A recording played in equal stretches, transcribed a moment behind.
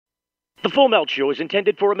The Full Melt Show is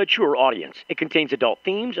intended for a mature audience. It contains adult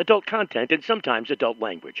themes, adult content, and sometimes adult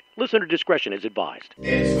language. Listener discretion is advised.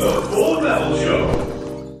 It's the Full Melt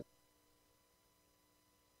Show.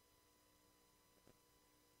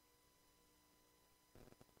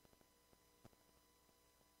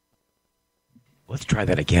 Let's try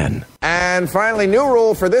that again. And finally, new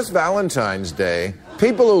rule for this Valentine's Day.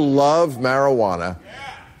 People who love marijuana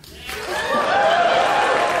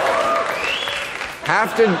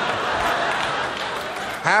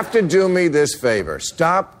have to do me this favor.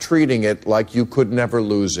 Stop treating it like you could never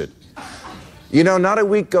lose it. You know, not a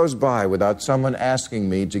week goes by without someone asking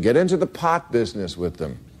me to get into the pot business with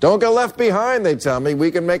them. Don't get left behind, they tell me.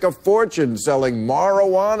 We can make a fortune selling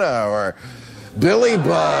marijuana or Billy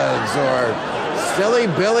Buds or Silly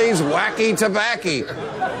Billy's Wacky Tobacco.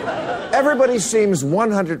 Everybody seems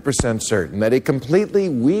 100% certain that a completely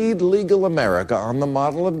weed-legal America on the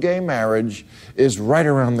model of gay marriage is right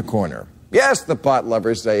around the corner. Yes, the pot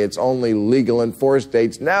lovers say it's only legal in 4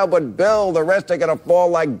 states now, but Bill, the rest are going to fall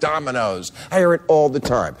like dominoes. I hear it all the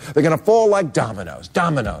time. They're going to fall like dominoes.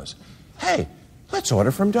 Dominoes. Hey, let's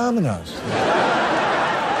order from Domino's.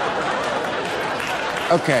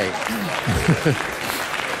 Okay.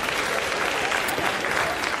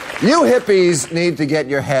 You hippies need to get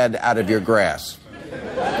your head out of your grass.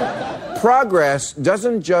 Progress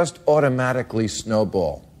doesn't just automatically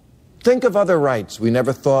snowball. Think of other rights we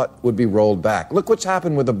never thought would be rolled back. Look what's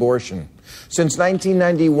happened with abortion. Since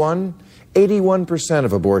 1991, 81%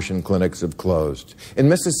 of abortion clinics have closed. In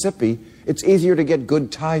Mississippi, it's easier to get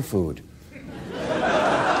good Thai food.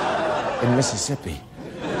 In Mississippi.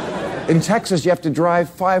 In Texas, you have to drive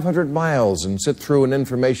 500 miles and sit through an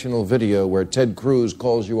informational video where Ted Cruz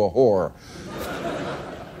calls you a whore.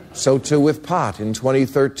 So too with pot. In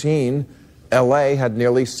 2013, LA had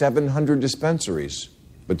nearly 700 dispensaries.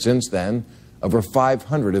 But since then, over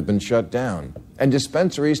 500 have been shut down. And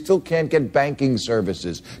dispensaries still can't get banking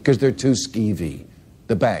services because they're too skeevy.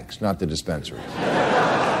 The banks, not the dispensaries.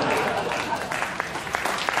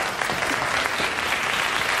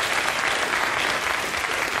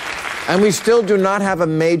 And we still do not have a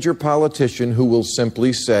major politician who will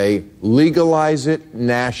simply say, legalize it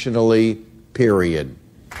nationally, period.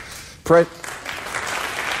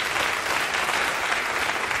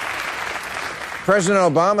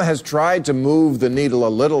 President Obama has tried to move the needle a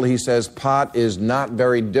little. He says pot is not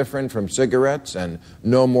very different from cigarettes and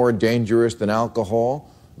no more dangerous than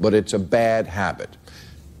alcohol, but it's a bad habit.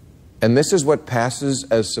 And this is what passes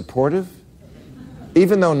as supportive?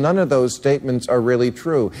 Even though none of those statements are really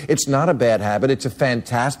true. It's not a bad habit, it's a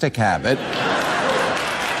fantastic habit.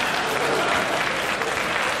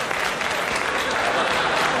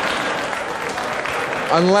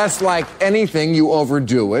 Unless, like anything, you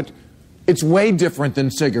overdo it. It's way different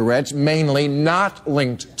than cigarettes, mainly not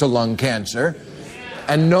linked to lung cancer.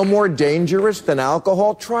 And no more dangerous than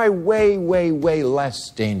alcohol. Try way, way, way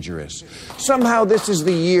less dangerous. Somehow this is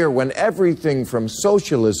the year when everything from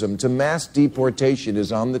socialism to mass deportation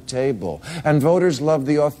is on the table. And voters love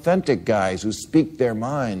the authentic guys who speak their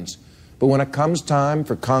minds. But when it comes time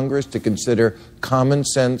for Congress to consider common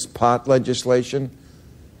sense pot legislation,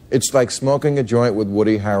 it's like smoking a joint with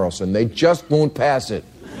Woody Harrelson. They just won't pass it.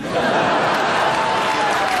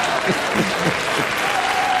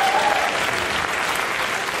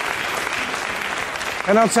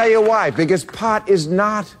 And I'll tell you why. Because pot is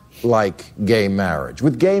not like gay marriage.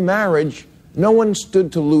 With gay marriage, no one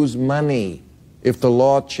stood to lose money if the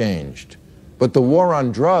law changed. But the war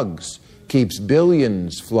on drugs keeps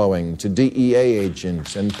billions flowing to DEA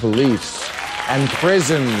agents and police and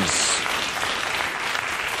prisons.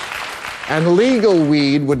 And legal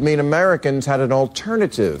weed would mean Americans had an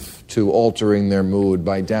alternative to altering their mood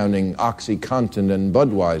by downing OxyContin and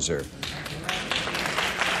Budweiser.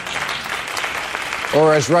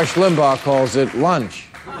 Or as Rush Limbaugh calls it, lunch.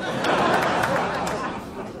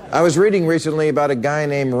 I was reading recently about a guy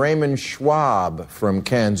named Raymond Schwab from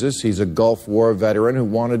Kansas. He's a Gulf War veteran who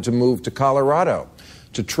wanted to move to Colorado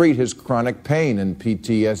to treat his chronic pain and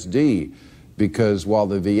PTSD because while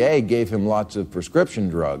the VA gave him lots of prescription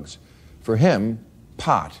drugs, for him,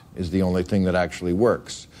 pot is the only thing that actually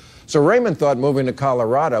works. So Raymond thought moving to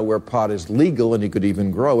Colorado, where pot is legal and he could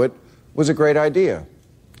even grow it, was a great idea.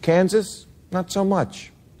 Kansas? Not so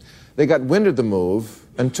much. They got wind of the move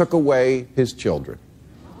and took away his children.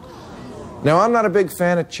 Now, I'm not a big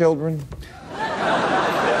fan of children.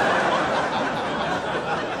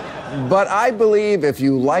 But I believe if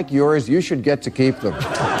you like yours, you should get to keep them.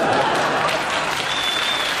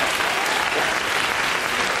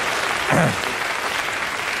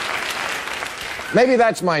 Maybe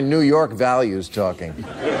that's my New York values talking.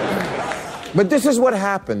 But this is what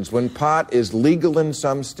happens when pot is legal in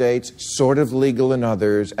some states, sort of legal in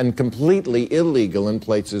others, and completely illegal in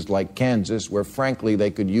places like Kansas, where, frankly,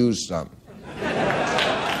 they could use some.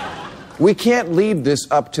 We can't leave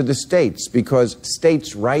this up to the states, because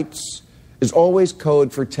states' rights is always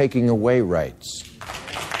code for taking away rights.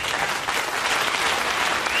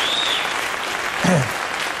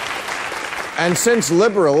 And since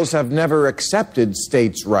liberals have never accepted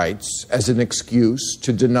states' rights as an excuse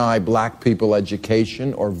to deny black people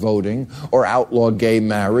education or voting or outlaw gay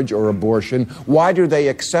marriage or abortion, why do they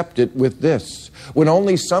accept it with this? When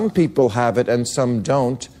only some people have it and some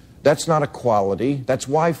don't, that's not equality, that's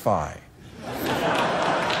Wi-Fi.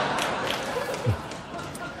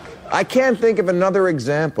 I can't think of another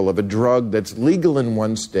example of a drug that's legal in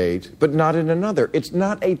one state, but not in another. It's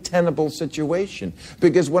not a tenable situation.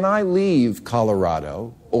 Because when I leave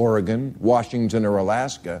Colorado, Oregon, Washington, or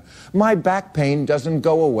Alaska, my back pain doesn't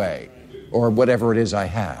go away, or whatever it is I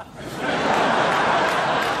have.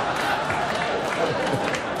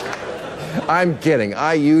 I'm kidding.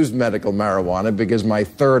 I use medical marijuana because my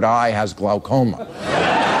third eye has glaucoma.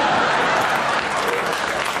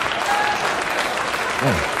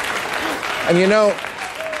 And you know,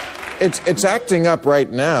 it's acting up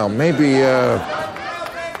right now. Maybe I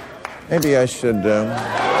should.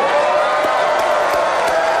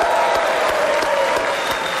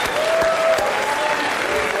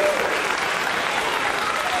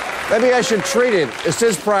 Maybe I should treat it. This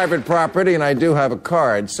is private property, and I do have a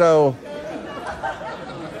card. So,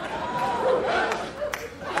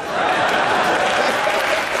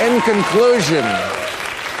 in conclusion,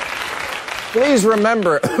 please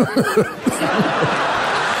remember.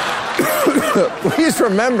 Please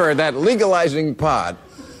remember that legalizing pot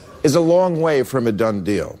is a long way from a done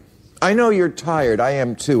deal. I know you're tired, I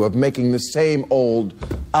am too, of making the same old,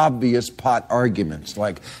 obvious pot arguments,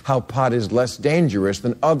 like how pot is less dangerous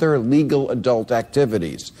than other legal adult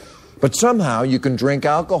activities. But somehow you can drink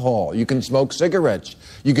alcohol, you can smoke cigarettes,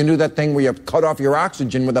 you can do that thing where you cut off your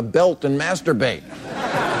oxygen with a belt and masturbate.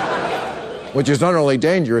 Which is not only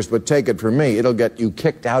dangerous, but take it from me, it'll get you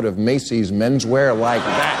kicked out of Macy's menswear like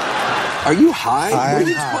that. Are you high? What are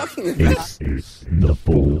you talking about? It's the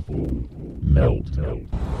full melt.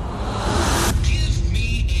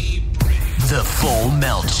 The Full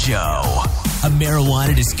Melt Show. A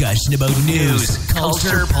marijuana discussion about news,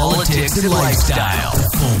 culture, politics, and lifestyle.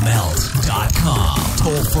 FullMelt.com.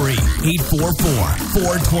 Toll free.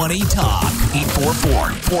 844-420-TALK.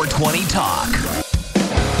 844-420-TALK.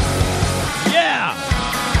 Yeah!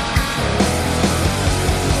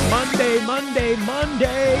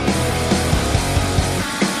 Monday.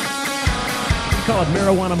 We call it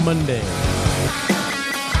Marijuana Monday.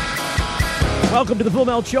 Welcome to the Full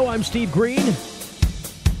Melt Show. I'm Steve Green.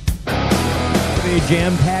 A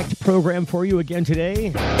jam-packed program for you again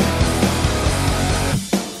today.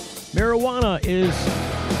 Marijuana is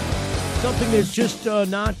something that's just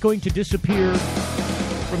not going to disappear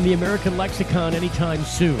from the American lexicon anytime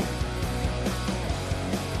soon.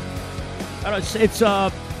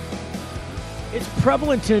 It's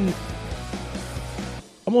prevalent in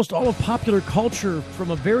almost all of popular culture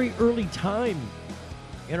from a very early time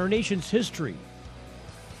in our nation's history.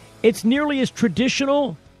 It's nearly as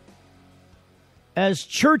traditional as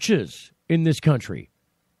churches in this country.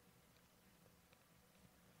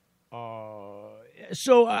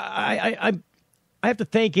 So I have to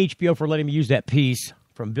thank HBO for letting me use that piece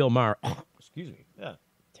from Bill Maher. Oh, excuse me. Yeah,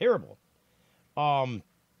 terrible.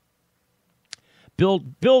 Bill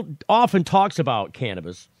often talks about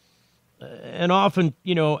cannabis and often,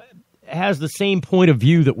 has the same point of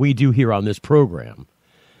view that we do here on this program,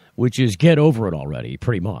 which is get over it already,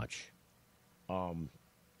 pretty much.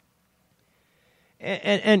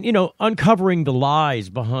 And uncovering the lies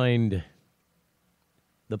behind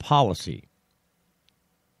the policy.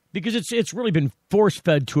 Because it's really been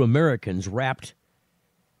force-fed to Americans, wrapped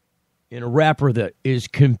in a wrapper that is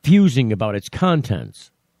confusing about its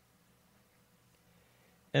contents.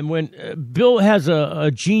 And when Bill has a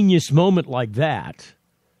genius moment like that,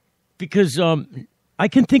 because I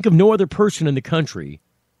can think of no other person in the country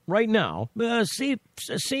right now, say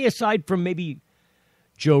aside from maybe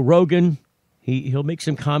Joe Rogan, he'll make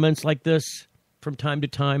some comments like this from time to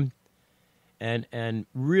time and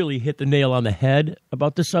really hit the nail on the head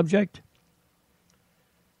about the subject.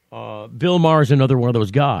 Bill Maher is another one of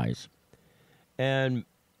those guys. And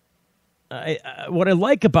what I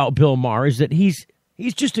like about Bill Maher is that he's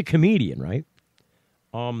just a comedian, right?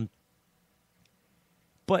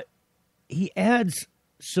 But he adds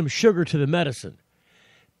some sugar to the medicine.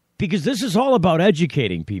 Because this is all about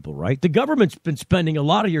educating people, right? The government's been spending a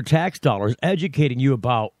lot of your tax dollars educating you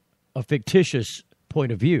about a fictitious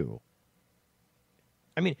point of view.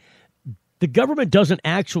 I mean, the government doesn't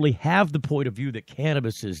actually have the point of view that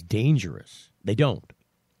cannabis is dangerous. They don't.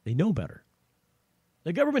 They know better.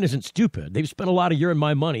 The government isn't stupid. They've spent a lot of your and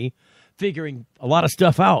my money figuring a lot of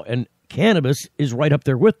stuff out, and cannabis is right up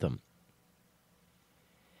there with them.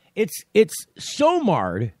 It's so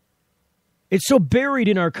marred, it's so buried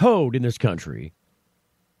in our code in this country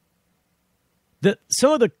that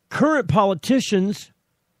some of the current politicians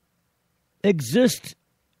exist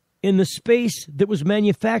in the space that was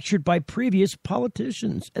manufactured by previous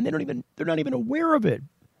politicians, and they're not even aware of it,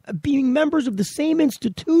 being members of the same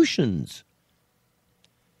institutions.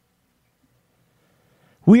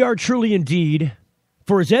 We are truly indeed,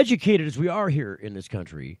 for as educated as we are here in this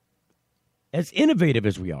country, as innovative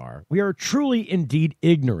as we are truly indeed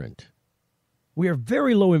ignorant. We are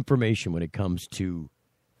very low information when it comes to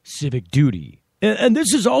civic duty. And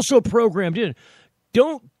this is also programmed in.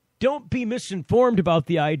 Don't be misinformed about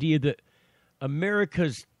the idea that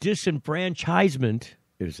America's disenfranchisement,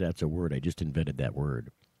 if that's a word, I just invented that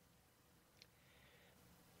word.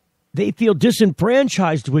 They feel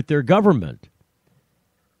disenfranchised with their government.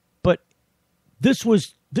 But this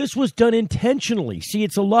was done intentionally. See,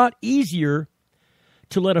 it's a lot easier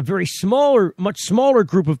to let a much smaller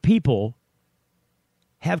group of people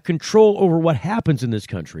have control over what happens in this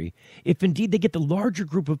country if indeed they get the larger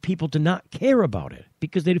group of people to not care about it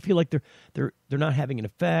because they feel like they're not having an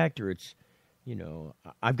effect, or it's,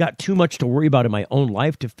 I've got too much to worry about in my own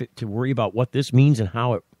life to worry about what this means and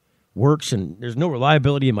how it works, and there's no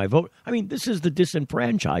reliability in my vote. I mean, this is the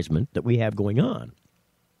disenfranchisement that we have going on.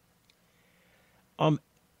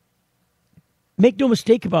 Make no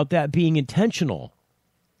mistake about that being intentional.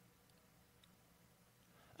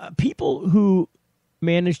 People who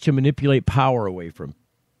manage to manipulate power away from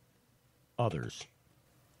others,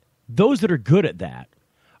 those that are good at that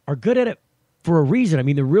are good at it for a reason. I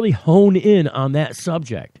mean, they really hone in on that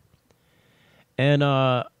subject. And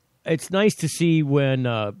it's nice to see when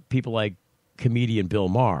people like comedian Bill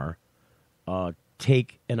Maher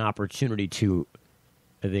take an opportunity to,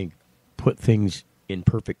 I think, put things in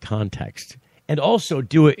perfect context and also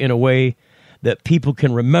do it in a way that people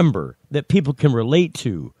can remember, that people can relate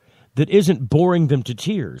to, that isn't boring them to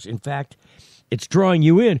tears. In fact, it's drawing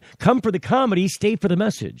you in. Come for the comedy, stay for the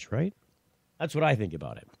message, right? That's what I think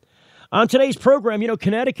about it. On today's program,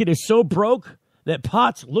 Conneticut is so broke that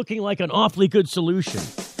pot's looking like an awfully good solution.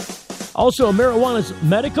 Also, marijuana's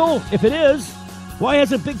medical? If it is, why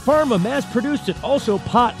hasn't Big Pharma mass-produced it? Also,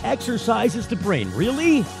 pot exercises the brain.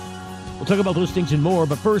 Really? We'll talk about those things and more,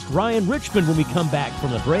 but first, Ryan Richmond when we come back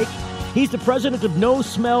from the break. He's the president of No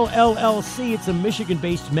Smell LLC. It's a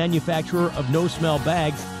Michigan-based manufacturer of no-smell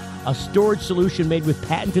bags, a storage solution made with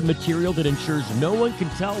patented material that ensures no one can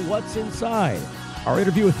tell what's inside. Our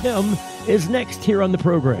interview with him is next here on the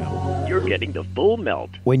program. You're getting the full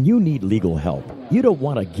melt. When you need legal help, you don't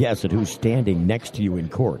want to guess at who's standing next to you in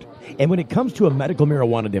court. And when it comes to a medical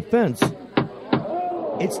marijuana defense,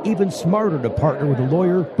 it's even smarter to partner with a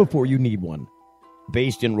lawyer before you need one.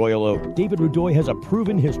 Based in Royal Oak, David Rudoy has a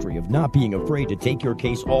proven history of not being afraid to take your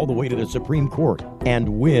case all the way to the Supreme Court and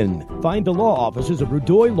win. Find the law offices of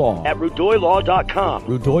Rudoy Law at RudoyLaw.com.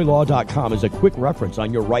 RudoyLaw.com is a quick reference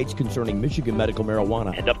on your rights concerning Michigan medical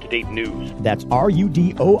marijuana and up-to-date news. That's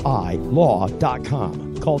RUDOI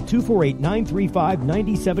Law.com. Call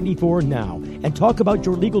 248-935-9074 now and talk about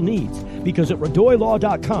your legal needs, because at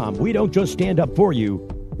RudoyLaw.com, we don't just stand up for you,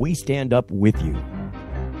 we stand up with you.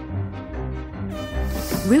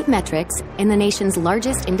 RootMetrics, in the nation's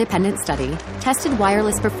largest independent study, tested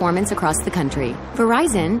wireless performance across the country.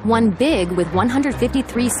 Verizon won big with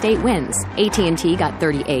 153 state wins. AT&T got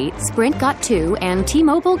 38, Sprint got 2, and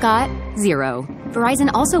T-Mobile got 0.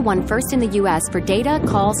 Verizon also won first in the U.S. for data,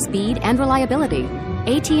 call, speed, and reliability.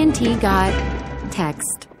 AT&T got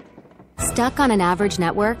text. Stuck on an average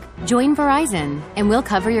network? Join Verizon, and we'll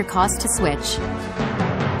cover your cost to switch.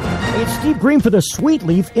 It's Steve Green for the Sweet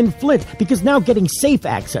Leaf in Flint, because now getting safe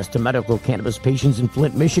access to medical cannabis patients in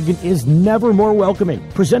Flint, Michigan is never more welcoming.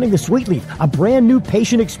 Presenting the Sweet Leaf, a brand new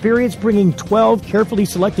patient experience bringing 12 carefully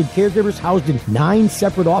selected caregivers housed in 9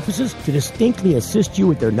 separate offices to distinctly assist you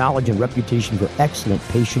with their knowledge and reputation for excellent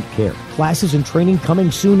patient care. Classes and training coming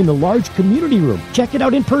soon in the large community room. Check it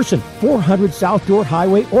out in person, 400 South Door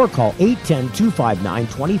Highway, or call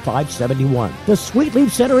 810-259-2571. The Sweet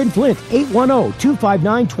Leaf Center in Flint,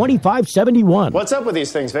 810-259-2571. What's up with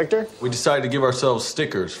these things, Victor? We decided to give ourselves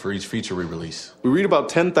stickers for each feature we release. We read about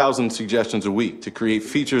 10,000 suggestions a week to create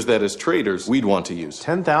features that, as traders, we'd want to use.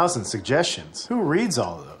 10,000 suggestions? Who reads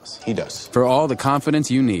all of those? He does. For all the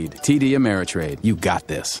confidence you need, TD Ameritrade, you got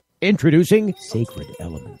this. Introducing Sacred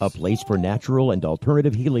Elements, a place for natural and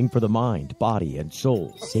alternative healing for the mind, body, and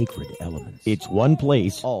soul. Sacred Elements. It's one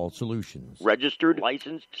place, all solutions. Registered,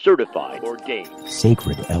 licensed, certified, ordained.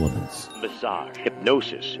 Sacred Elements. Massage,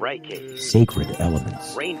 hypnosis, Reiki. Sacred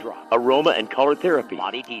Elements. Raindrop, aroma and color therapy,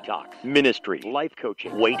 body detox, ministry, life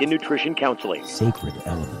coaching, weight and nutrition counseling. Sacred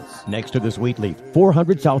Elements. Next to the Sweet Leaf,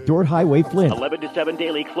 400 South Dorr Highway, Flint. 11 to 7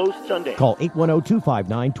 daily, closed Sunday. Call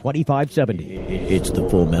 810-259-2570. It's the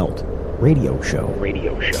Full Melt Radio Show.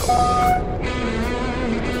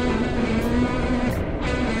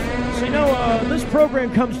 So, this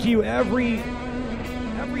program comes to you every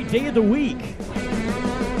day of the week.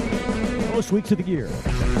 Most weeks of the year.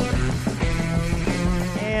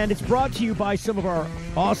 And it's brought to you by some of our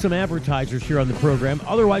awesome advertisers here on the program.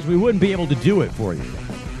 Otherwise, we wouldn't be able to do it for you.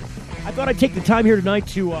 I thought I'd take the time here tonight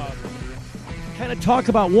to kind of talk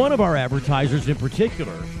about one of our advertisers in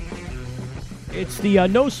particular. It's the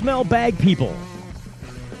No Smell Bag people.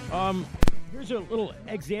 Here's a little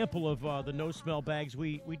example of the No Smell Bags.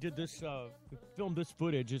 We did this, we filmed this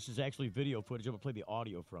footage. This is actually video footage. I'm going to play the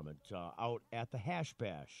audio from it out at the Hash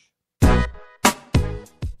Bash.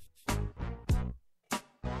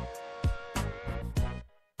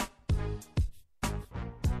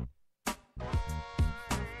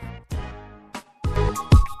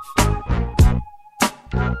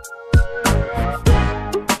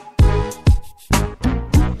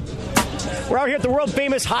 We're out here at the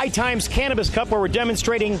world-famous High Times Cannabis Cup where we're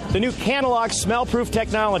demonstrating the new Cannalog smell-proof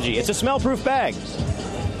technology. It's a smell-proof bag.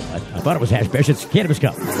 I thought it was Hash Bash. It's Cannabis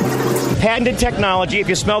Cup. Patented technology. If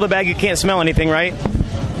you smell the bag, you can't smell anything, right?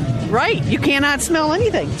 Right. You cannot smell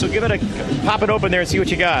anything. So pop it open there and see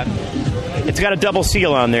what you got. It's got a double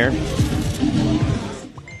seal on there.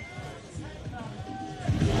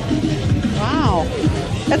 Wow.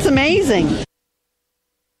 That's amazing.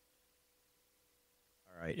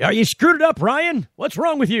 Are you screwed it up, Ryan? What's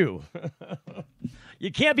wrong with you?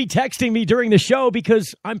 You can't be texting me during the show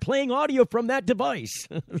because I'm playing audio from that device.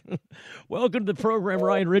 Welcome to the program,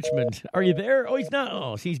 Ryan Richmond. Are you there? Oh, he's not.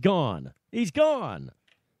 Oh, he's gone. He's gone.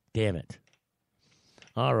 Damn it.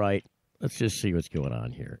 All right. Let's just see what's going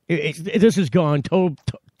on here. This has gone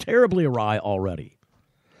terribly awry already.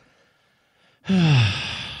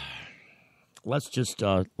 Let's just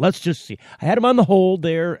see. I had him on the hold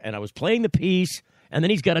there, and I was playing the piece. And then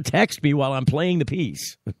he's got to text me while I'm playing the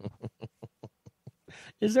piece.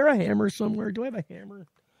 Is there a hammer somewhere? Do I have a hammer?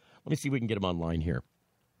 Let me see if we can get him online here.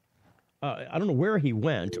 I don't know where he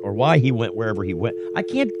went or why he went wherever he went.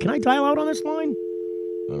 Can I dial out on this line?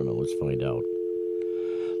 I don't know. Let's find out.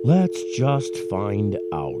 Let's just find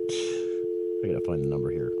out. I got to find the number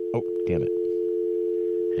here. Oh, damn it.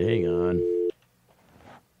 Hang on.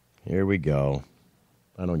 Here we go.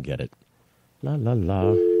 I don't get it. La, la,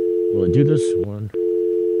 la. Will it do this one?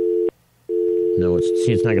 No,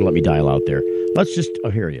 it's not going to let me dial out there. Let's just... Oh,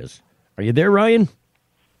 here he is. Are you there, Ryan?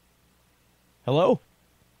 Hello?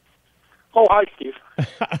 Oh, hi, Steve.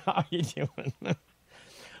 How you doing?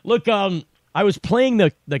 Look, I was playing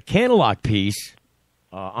the Cannalog piece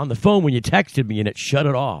on the phone when you texted me, and it shut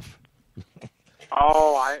it off.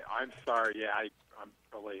 Oh, I'm sorry. Yeah, I'm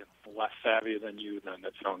probably less savvy than you then,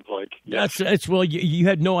 it sounds like. That's well, you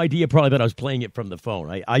had no idea probably that I was playing it from the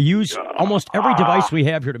phone. I use almost every device we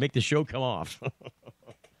have here to make the show come off.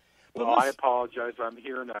 Well, I apologize. I'm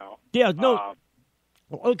here now. Yeah, no.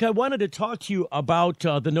 Look, I wanted to talk to you about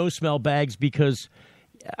the no-smell bags because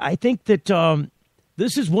I think that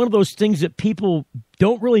this is one of those things that people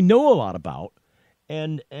don't really know a lot about,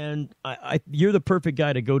 and you're the perfect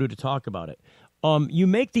guy to go to talk about it. You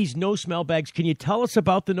make these no-smell bags. Can you tell us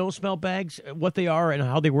about the no-smell bags, what they are, and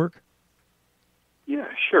how they work? Yeah,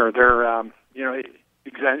 sure. They're,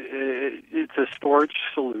 it's a storage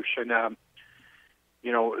solution. A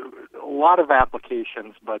lot of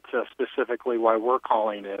applications, but specifically why we're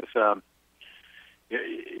calling it is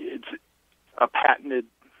it's a patented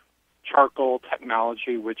charcoal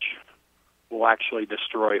technology which will actually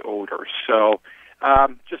destroy odors. So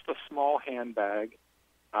just a small handbag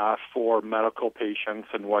for medical patients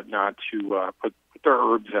and whatnot to put their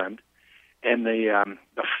herbs in. And the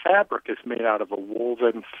fabric is made out of a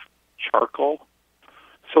woven charcoal,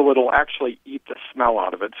 so it'll actually eat the smell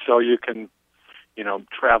out of it, so you can,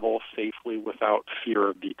 travel safely without fear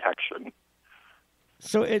of detection.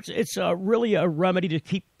 So it's really a remedy to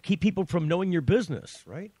keep people from knowing your business,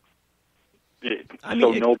 right?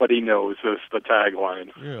 Nobody knows is the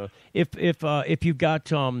tagline. Yeah. If you've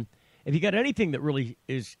got anything that really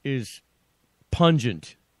is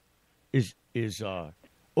pungent, is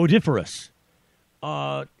odoriferous,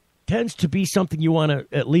 tends to be something you want to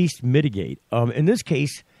at least mitigate. In this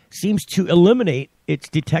case, seems to eliminate its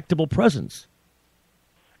detectable presence.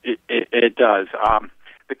 It does.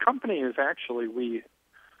 The company is actually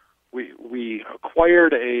we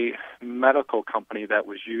acquired a medical company that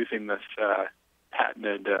was using this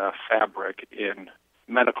patented fabric in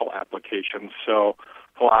medical applications. So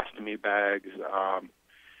colostomy bags,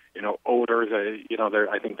 odors.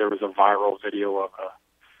 I think there was a viral video of a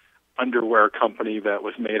underwear company that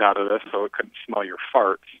was made out of this, so it couldn't smell your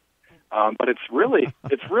farts. But it's really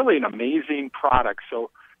an amazing product. So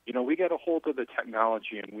we got a hold of the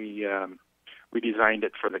technology and we designed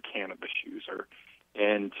it for the cannabis user.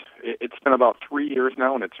 And it's been about 3 years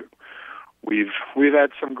now, and we've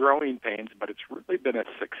had some growing pains, but it's really been a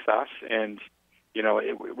success. And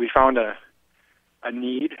we found a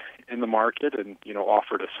need in the market, and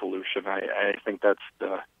offered a solution. I think that's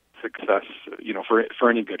the success, for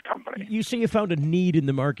any good company. You say you found a need in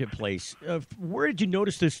the marketplace. Where did you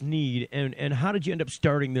notice this need, and how did you end up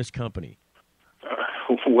starting this company?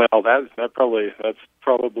 Well, that's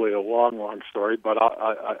probably a long story, but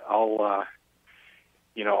I'll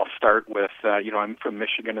start with I'm from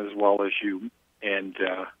Michigan as well as you, and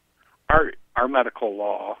our medical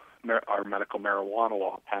law, our medical marijuana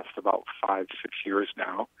law, passed about 5-6 years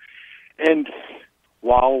now, and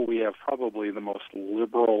while we have probably the most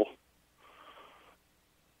liberal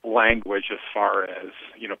language as far as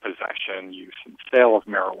possession, use, and sale of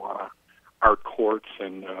marijuana, our courts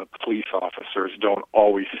and police officers don't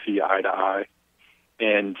always see eye to eye.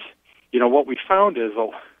 And what we found is a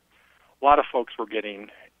lot of folks were getting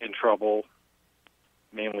in trouble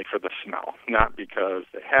mainly for the smell, not because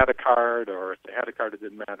they had a card, or if they had a card it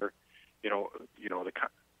didn't matter.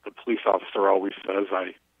 The police officer always says,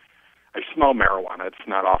 I smell marijuana. It's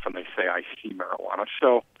not often they say I see marijuana.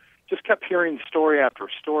 So just kept hearing story after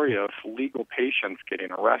story of legal patients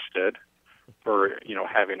getting arrested for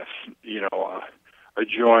having a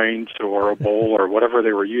joint or a bowl or whatever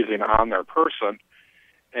they were using on their person,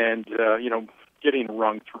 and getting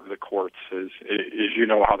rung through the courts is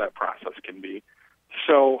how that process can be.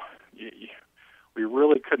 So we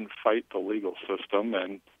really couldn't fight the legal system,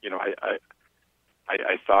 and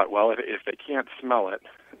I thought, well, if they can't smell it,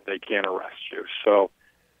 they can't arrest you. So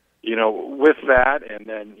with that, and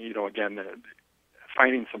then again,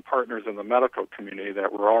 finding some partners in the medical community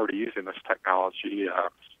that were already using this technology,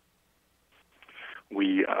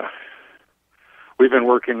 we've been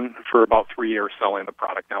working for about 3 years selling the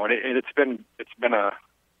product now, and it's been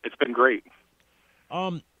great.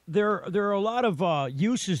 There are a lot of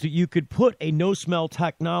uses that you could put a no smell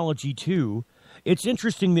technology to. It's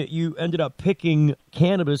interesting that you ended up picking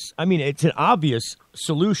cannabis. I mean, it's an obvious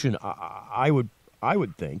solution. I would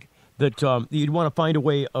think that you'd want to find a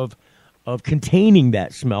way of containing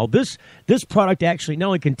that smell. This product actually not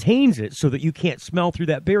only contains it so that you can't smell through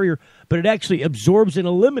that barrier, but it actually absorbs and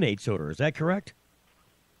eliminates odor. Is that correct?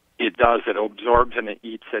 It does. It absorbs and it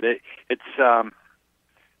eats it.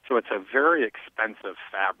 So it's a very expensive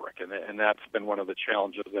fabric, and that's been one of the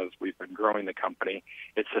challenges as we've been growing the company.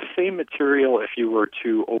 It's the same material if you were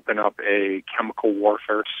to open up a chemical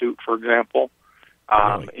warfare suit, for example.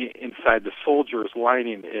 Inside the soldier's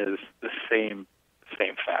lining is the same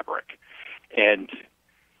fabric, and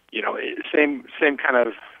same kind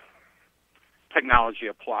of technology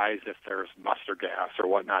applies if there's mustard gas or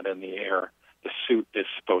whatnot in the air. The suit is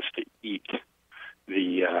supposed to eat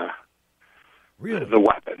the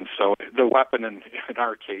weapon. So the weapon in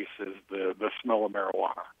our case is the smell of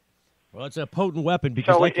marijuana. Well, it's a potent weapon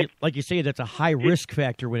because, like you say, that's a high risk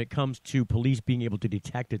factor when it comes to police being able to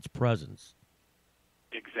detect its presence.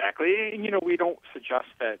 Exactly. And, we don't suggest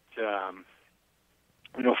that,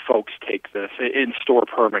 folks take this and store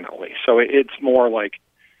permanently. So it's more like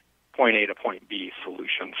point A to point B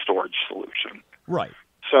storage solution. Right.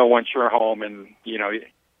 So once you're home and,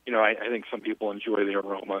 I think some people enjoy the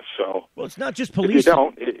aroma. So well, it's not just police.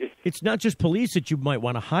 It's not just police that you might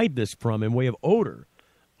want to hide this from in way of odor.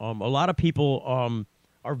 A lot of people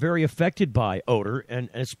are very affected by odor, and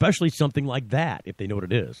especially something like that, if they know what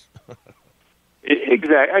it is.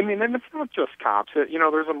 Exactly. I mean, and it's not just cops.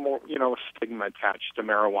 There's a more, stigma attached to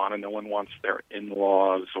marijuana. No one wants their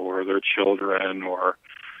in-laws or their children or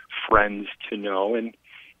friends to know. And,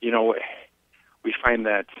 we find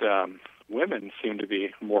that women seem to be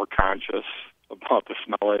more conscious about the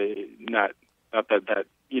smell. Not that.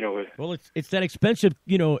 Well, it's that expensive,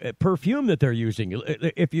 perfume that they're using.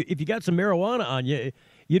 If you got some marijuana on you,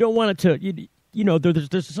 you don't want it to.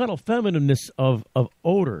 There's a subtle feminineness of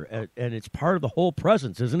odor, and it's part of the whole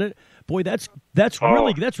presence, isn't it? Boy, that's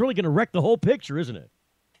really going to wreck the whole picture, isn't it?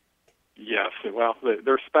 Yes. Well,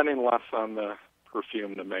 they're spending less on the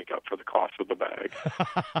perfume to make up for the cost of the bag.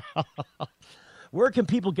 Where can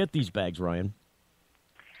people get these bags, Ryan?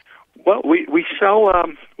 Well, we sell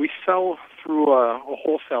through a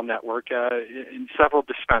wholesale network in several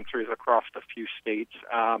dispensaries across a few states,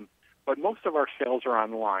 but most of our sales are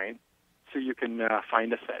online, so you can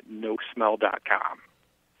find us at nosmell.com.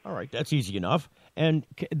 All right, that's easy enough. And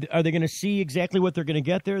are they going to see exactly what they're going to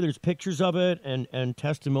get there? There's pictures of it and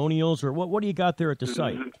testimonials, or what do you got there at the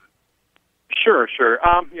site? Sure.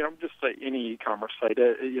 Just like any e-commerce site,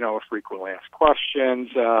 frequently asked questions.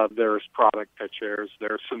 There's product pictures.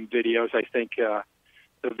 There's some videos. I think the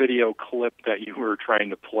video clip that you were trying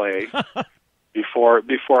to play before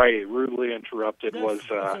I rudely interrupted is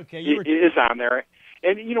on there.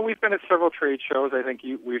 And we've been at several trade shows. I think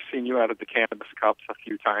we've seen you out at the Cannabis Cups a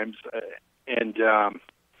few times,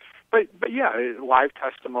 but live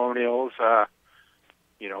testimonials.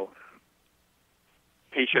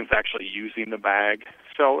 Patients actually using the bag.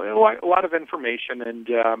 So a lot of information, and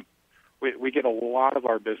we get a lot of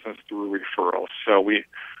our business through referrals. So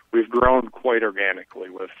we've grown quite organically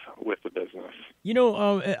with the business.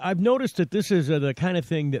 I've noticed that this is the kind of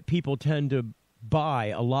thing that people tend to buy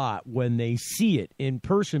a lot when they see it in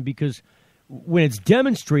person, because when it's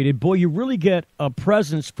demonstrated, boy, you really get a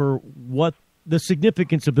presence for what the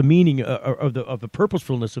significance of the meaning of the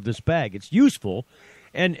purposefulness of this bag. It's useful,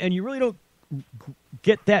 and you really don't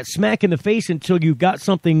get that smack in the face until you've got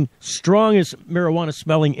something strong as marijuana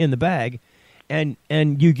smelling in the bag, and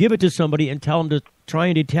you give it to somebody and tell them to try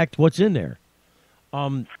and detect what's in there.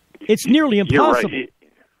 It's nearly impossible. You're right.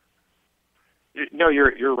 No,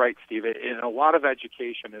 you're right, Steve. And a lot of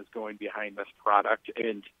education is going behind this product,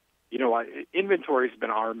 and inventory has been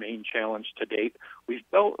our main challenge to date. We're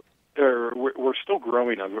still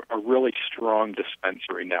growing a really strong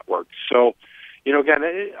dispensary network. So, again,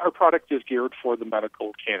 our product is geared for the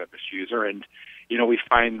medical cannabis user, and we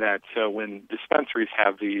find that when dispensaries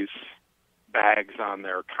have these bags on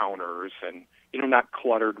their counters and not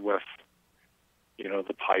cluttered with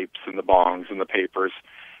the pipes and the bongs and the papers,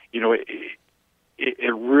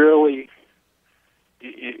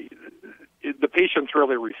 the patients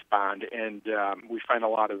really respond, and we find a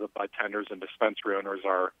lot of the bud tenders and dispensary owners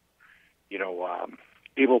are,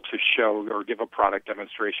 able to show or give a product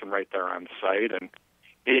demonstration right there on site, and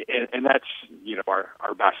that's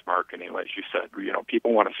our best marketing, as you said.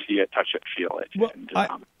 People want to see it, touch it, feel it. Well,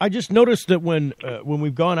 and, I just noticed that when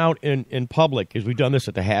we've gone out in public, because we've done this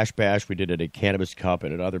at the Hash Bash, we did it at Cannabis Cup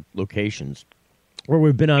and at other locations, where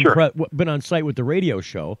we've been on been on site with the radio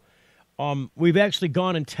show. We've actually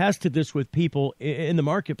gone and tested this with people in the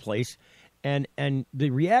marketplace, and the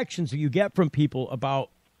reactions that you get from people about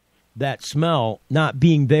that smell not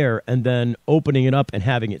being there and then opening it up and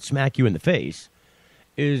having it smack you in the face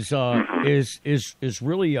is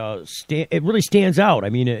really it really stands out. I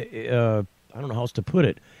mean, I don't know how else to put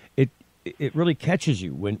it. It really catches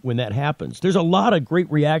you when that happens. There's a lot of great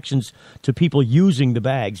reactions to people using the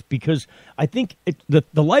bags, because I think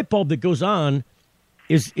the light bulb that goes on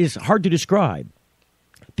is hard to describe,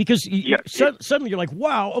 because suddenly you're like,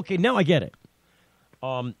 wow, okay, now I get it.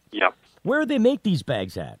 Where do they make these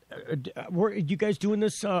bags at? Are you guys doing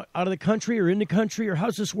this out of the country or in the country, or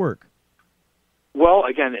how's this work? Well,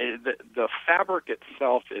 again, the fabric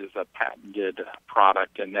itself is a patented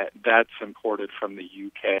product, and that's imported from the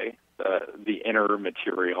UK, the inner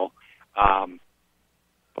material.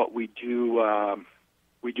 But we do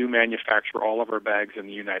manufacture all of our bags in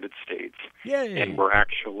the United States. Yay. And we're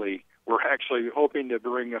actually hoping to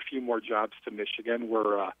bring a few more jobs to Michigan.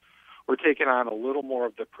 We're taking on a little more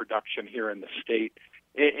of the production here in the state,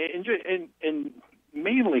 and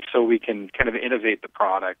mainly so we can kind of innovate the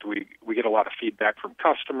product. We get a lot of feedback from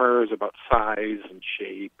customers about size and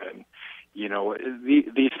shape, and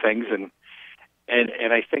these things, and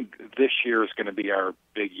I think this year is going to be our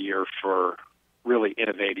big year for really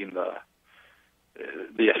innovating the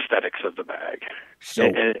aesthetics of the bag. So,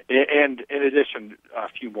 and in addition, a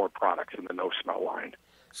few more products in the No Smell line.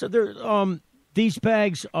 So there, these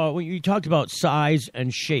bags, when you talked about size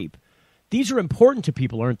and shape, these are important to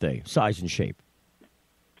people, aren't they? Size and shape.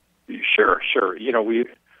 Sure.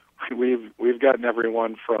 We've gotten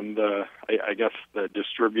everyone from the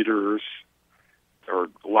distributors or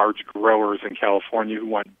large growers in California who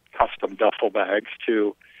want custom duffel bags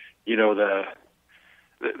to,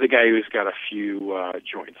 the guy who's got a few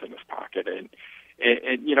joints in his pocket, and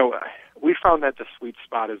we found that the sweet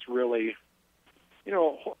spot is really,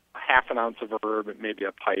 half an ounce of herb and maybe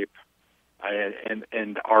a pipe,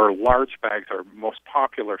 and our large bags, our most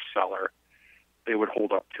popular seller, they would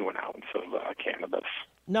hold up to an ounce of cannabis.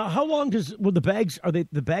 Now, how long will the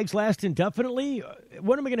bags last indefinitely?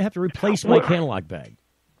 When am I going to have to replace my Cannalog bag?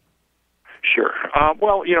 Sure.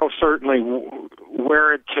 Well, certainly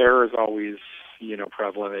wear and tear is always,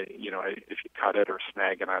 prevalent. If you cut it or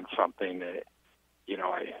snag it on something, there's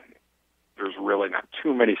really not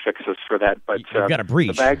too many fixes for that. But you've got a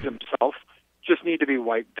breach. The bags themselves just need to be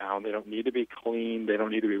wiped down. They don't need to be cleaned. They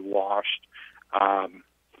don't need to be washed. In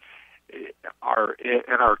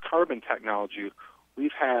our carbon technology,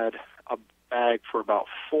 we've had a bag for about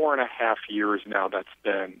 4.5 years now. That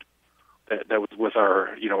was with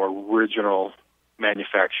our original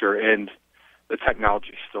manufacturer, and the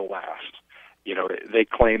technology still lasts. They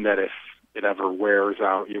claim that if it ever wears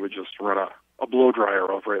out, you would just run a blow dryer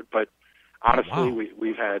over it. But honestly,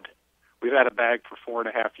 we've had a bag for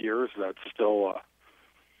 4.5 years that still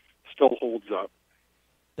holds up.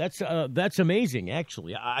 That's amazing.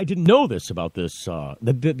 Actually, I didn't know this about this.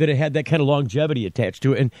 That it had that kind of longevity attached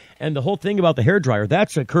to it, and the whole thing about the hairdryer.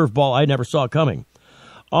 That's a curveball I never saw coming.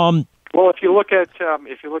 Well, if you look at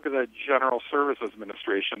the General Services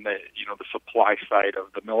Administration, the supply side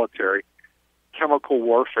of the military, chemical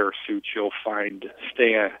warfare suits you'll find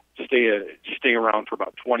stay around for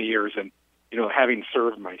about 20 years. And having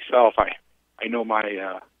served myself, I know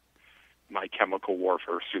my chemical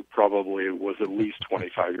warfare suit probably was at least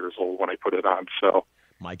 25 years old when I put it on. So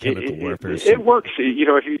my chemical warfare suit. It works.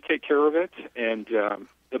 If you take care of it, and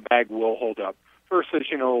the bag will hold up. Versus,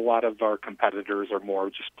 a lot of our competitors are more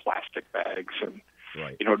just plastic bags and,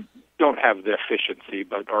 don't have the efficiency,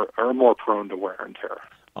 but are more prone to wear and tear.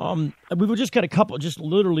 We've just got a couple, just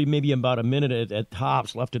literally maybe about a minute at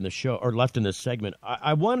tops left in the show, or left in this segment.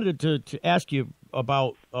 I wanted to ask you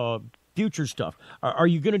about future stuff. Are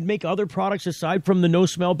you going to make other products aside from the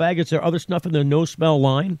no-smell bag? Is there other stuff in the no-smell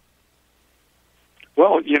line?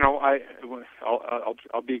 Well,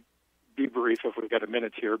 I'll be brief if we've got a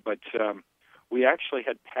minute here, but we actually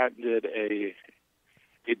had patented a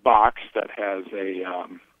box that has a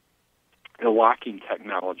locking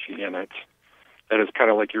technology in it that is kind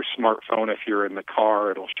of like your smartphone. If you're in the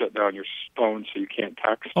car, it'll shut down your phone so you can't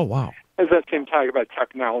text. Oh, wow. It has that same type of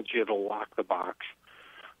technology. It'll lock the box.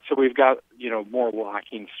 So we've got, more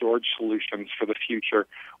locking storage solutions for the future.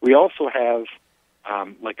 We also have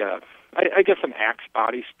an Axe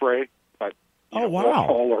body spray, but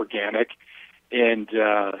all organic. And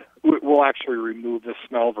we'll actually remove the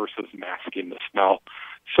smell versus masking the smell.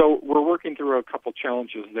 So we're working through a couple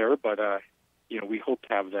challenges there, but we hope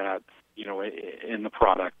to have that in the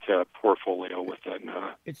product portfolio within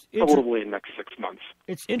probably the next 6 months.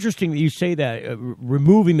 It's interesting that you say that,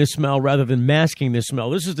 removing the smell rather than masking the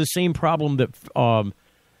smell. This is the same problem that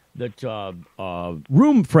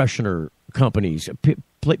room freshener companies,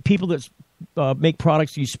 people that make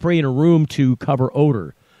products you spray in a room to cover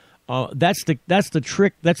odor. That's the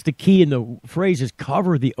trick. That's the key in the phrase is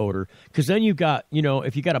cover the odor, because then you got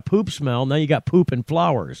if you got a poop smell, now you got poop and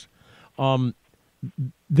flowers.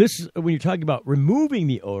 This when you're talking about removing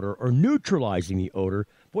the odor or neutralizing the odor,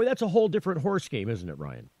 boy, that's a whole different horse game, isn't it,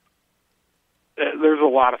 Ryan? There's a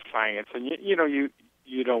lot of science, and you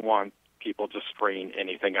don't want people just spraying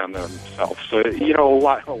anything on themselves. So a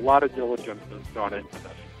lot of diligence has gone into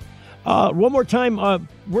this. One more time,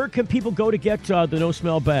 where can people go to get the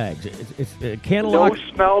no-smell bags? It's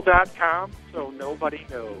Conneticut. NoSmell.com, so nobody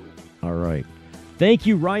knows. All right. Thank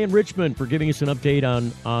you, Ryan Richmond, for giving us an update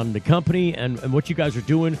on the company and what you guys are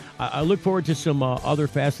doing. I look forward to some other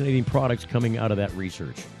fascinating products coming out of that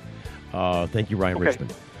research. Thank you, Ryan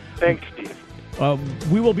Richmond. Thanks, Steve.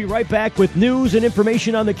 We will be right back with news and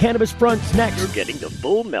information on the cannabis front next. You're getting the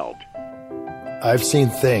full melt. I've seen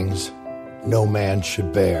things no man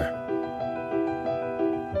should bear,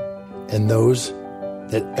 and those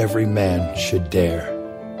that every man should dare.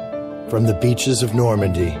 From the beaches of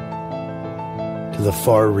Normandy to the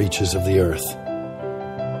far reaches of the earth.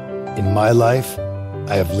 In my life,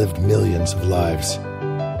 I have lived millions of lives.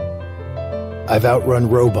 I've outrun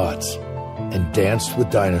robots and danced with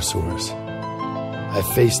dinosaurs. I've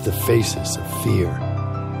faced the faces of fear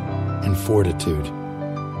and fortitude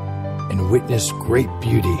and witnessed great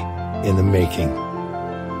beauty in the making.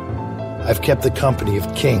 I've kept the company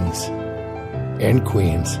of kings and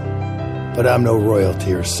queens, but I'm no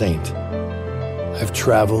royalty or saint. I've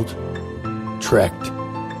traveled, trekked,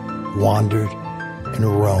 wandered, and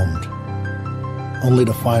roamed, only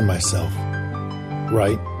to find myself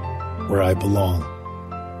right where I belong.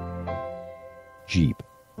 Jeep.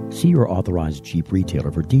 See your authorized Jeep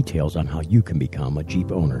retailer for details on how you can become a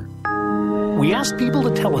Jeep owner. We asked people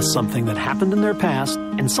to tell us something that happened in their past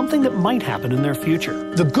and something that might happen in their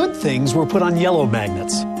future. The good things were put on yellow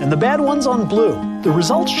magnets and the bad ones on blue. The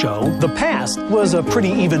results show the past was a pretty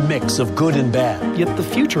even mix of good and bad, yet the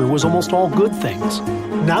future was almost all good things.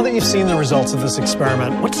 Now that you've seen the results of this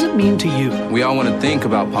experiment, What does it mean to you? We all want to think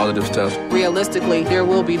about positive stuff. Realistically, there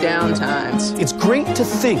will be downtimes. It's great to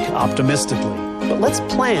think optimistically, but let's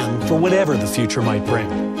plan for whatever the future might bring.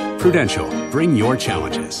 Prudential, bring your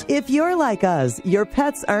challenges. If you're like us, your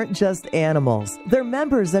pets aren't just animals. They're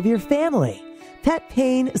members of your family. Pet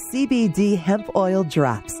Pain CBD hemp oil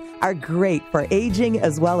drops are great for aging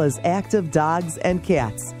as well as active dogs and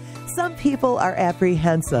cats. Some people are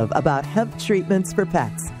apprehensive about hemp treatments for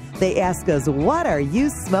pets. They ask us, what are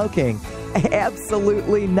you smoking?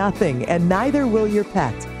 Absolutely nothing, and neither will your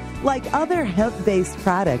pet. Like other hemp-based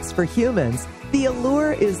products for humans, the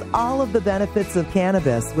allure is all of the benefits of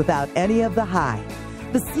cannabis without any of the high.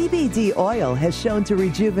 The CBD oil has shown to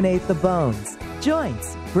rejuvenate the bones,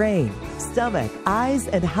 joints, brain, stomach, eyes,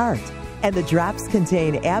 and heart. And the drops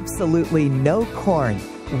contain absolutely no corn,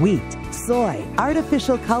 wheat, soy,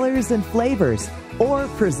 artificial colors and flavors, or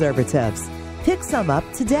preservatives. Pick some up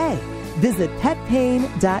today. Visit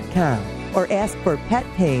petpain.com or ask for Pet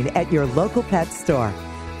Pain at your local pet store.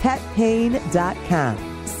 Petpain.com.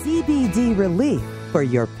 CBD relief for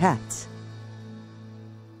your pet.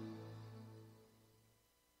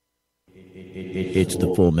 It's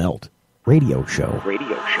the Full Melt Radio Show. Tonight we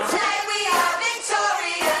are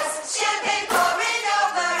victorious. Champagne pouring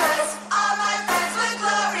over us. All my friends were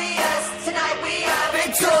glorious. Tonight we are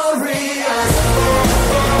victorious.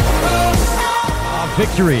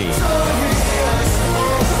 Victory.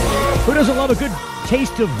 Who doesn't love a good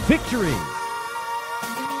taste of victory?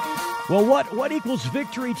 Well, what equals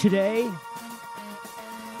victory today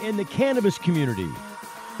in the cannabis community?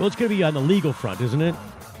 Well, it's going to be on the legal front, isn't it?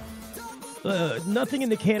 Nothing in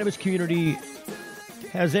the cannabis community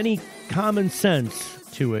has any common sense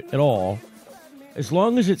to it at all, as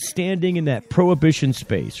long as it's standing in that prohibition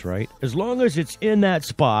space, right? As long as it's in that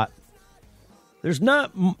spot, there's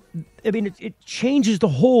not, I mean, it changes the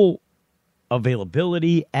whole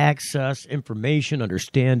availability, access, information,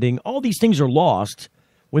 understanding. All these things are lost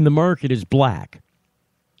when the market is black.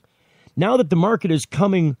 Now that the market is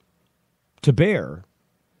coming to bear,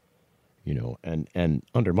 you know, and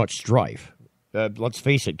under much strife, let's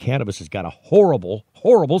face it, cannabis has got a horrible,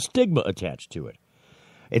 horrible stigma attached to it.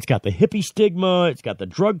 It's got the hippie stigma, it's got the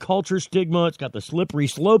drug culture stigma, it's got the slippery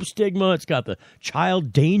slope stigma, it's got the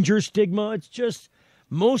child danger stigma. It's just,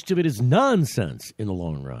 most of it is nonsense in the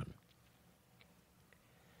long run.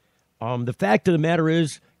 The fact of the matter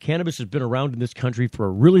is, cannabis has been around in this country for a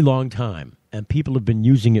really long time, and people have been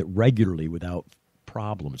using it regularly without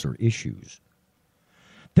problems or issues.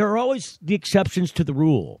 There are always the exceptions to the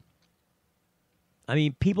rule. I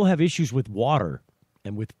mean, people have issues with water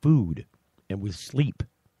and with food and with sleep,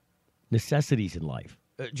 necessities in life,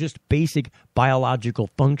 just basic biological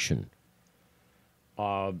function.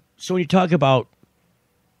 So when you talk about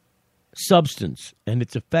substance and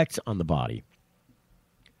its effects on the body,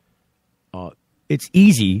 it's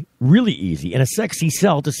easy, really easy, and a sexy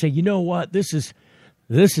sell to say, you know what, this is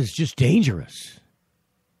just dangerous.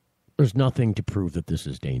 There's nothing to prove that this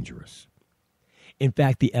is dangerous. In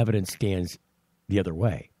fact, the evidence stands the other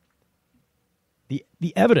way.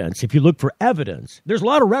 The evidence, if you look for evidence, there's a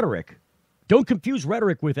lot of rhetoric. Don't confuse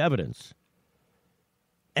rhetoric with evidence.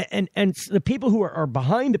 And the people who are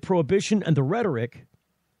behind the prohibition and the rhetoric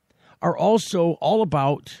are also all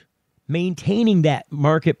about maintaining that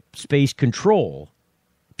market space control,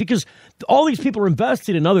 because all these people are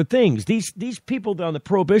invested in other things. These people on the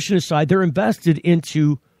prohibitionist side, they're invested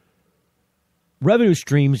into revenue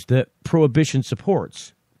streams that prohibition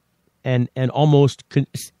supports and almost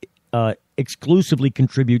exclusively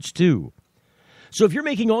contributes to. So if you're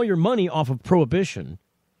making all your money off of prohibition,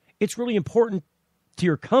 it's really important to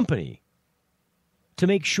your company to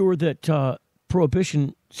make sure that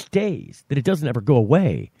prohibition stays, that it doesn't ever go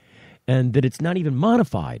away, and that it's not even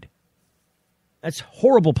modified. That's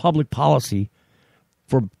horrible public policy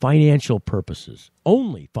for financial purposes,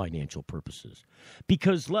 only financial purposes.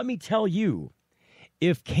 Because let me tell you,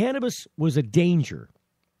 if cannabis was a danger,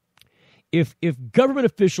 if government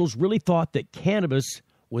officials really thought that cannabis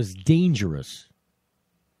was dangerous,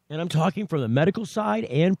 and I'm talking from the medical side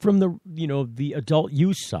and from the adult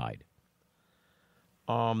use side,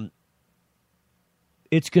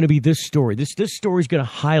 it's going to be this story. This story is going to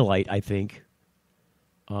highlight, I think,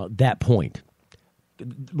 that point.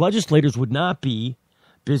 Legislators would not be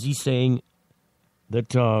busy saying that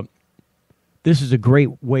this is a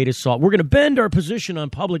great way to solve. We're going to bend our position on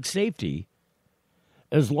public safety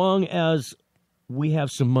as long as we have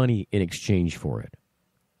some money in exchange for it.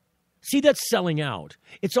 See, that's selling out.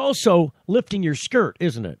 It's also lifting your skirt,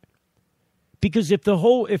 isn't it? Because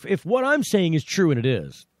if what I'm saying is true, and it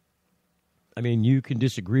is, I mean, you can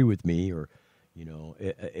disagree with me, or,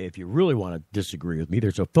 if you really want to disagree with me,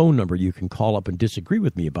 there's a phone number you can call up and disagree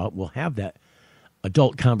with me about. We'll have that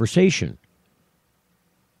adult conversation.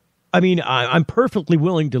 I mean, I'm perfectly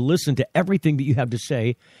willing to listen to everything that you have to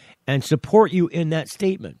say and support you in that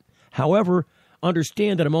statement. However,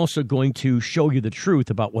 understand that I'm also going to show you the truth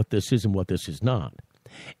about what this is and what this is not.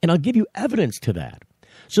 And I'll give you evidence to that.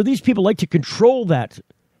 So these people like to control that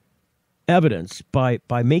evidence by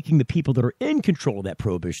making the people that are in control of that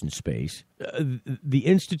prohibition space, the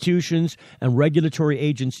institutions and regulatory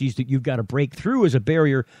agencies that you've got to break through as a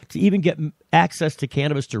barrier to even get access to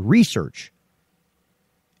cannabis to research,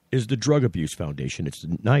 is the Drug Abuse Foundation. It's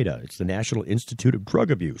the NIDA. It's the National Institute of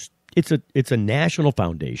Drug Abuse. It's a national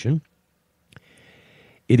foundation.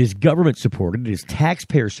 It is government supported. It is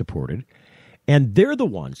taxpayer supported. And they're the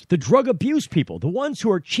ones, the drug abuse people, the ones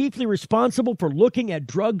who are chiefly responsible for looking at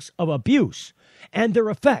drugs of abuse and their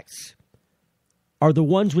effects, are the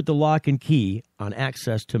ones with the lock and key on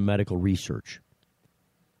access to medical research.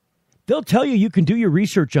 They'll tell you can do your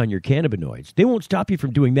research on your cannabinoids. They won't stop you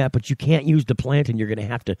from doing that, but you can't use the plant, and you're going to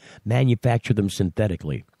have to manufacture them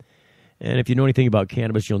synthetically. And if you know anything about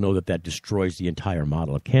cannabis, you'll know that destroys the entire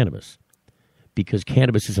model of cannabis, because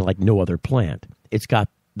cannabis is like no other plant. It's got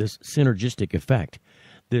this synergistic effect,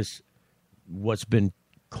 this what's been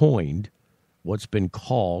coined, what's been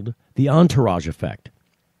called the entourage effect.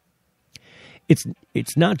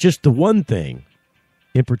 It's not just the one thing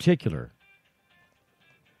in particular.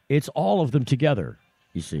 It's all of them together,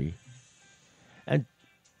 you see. And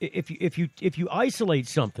if you isolate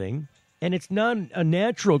something, and it's not a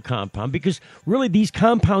natural compound, because really these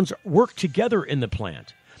compounds work together in the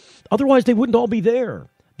plant. Otherwise, they wouldn't all be there.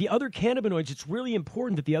 The other cannabinoids, it's really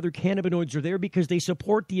important that the other cannabinoids are there because they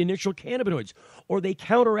support the initial cannabinoids, or they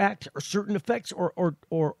counteract certain effects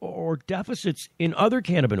or deficits in other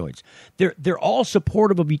cannabinoids. They're all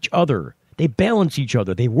supportive of each other. They balance each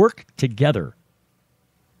other. They work together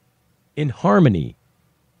in harmony,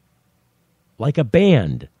 like a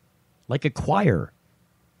band, like a choir.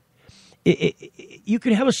 You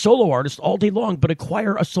can have a solo artist all day long, but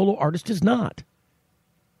a solo artist is not.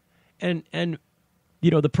 And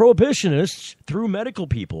the prohibitionists, through medical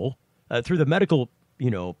people, through the medical,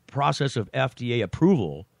 process of FDA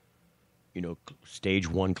approval, stage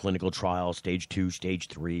 1 clinical trial, stage 2, stage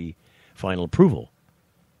 3, final approval.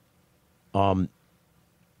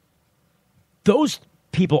 Those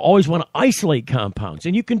people always want to isolate compounds,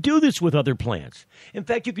 and you can do this with other plants. In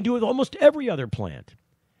fact, you can do it with almost every other plant.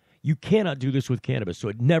 You cannot do this with cannabis, so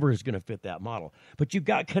it never is going to fit that model. But you've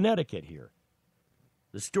got Conneticut here.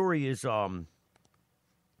 The story is,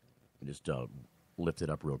 just lift it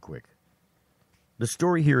up real quick. The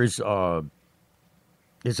story here is about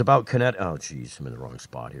Connecticut. Oh, geez, I'm in the wrong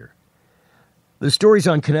spot here. The story's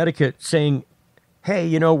on Connecticut saying,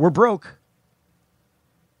 hey, we're broke.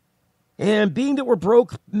 And being that we're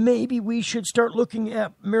broke, maybe we should start looking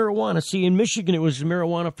at marijuana. See, in Michigan, it was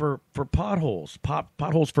marijuana for potholes.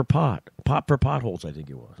 Potholes for pot. Pot for potholes, I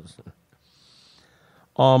think it was.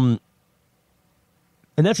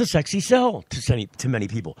 And that's a sexy sell to many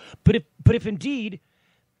people. But if indeed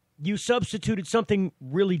you substituted something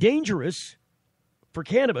really dangerous for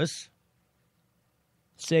cannabis,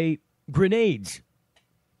 say grenades.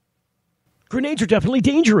 Grenades are definitely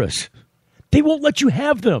dangerous. They won't let you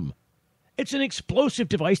have them. It's an explosive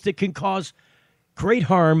device that can cause great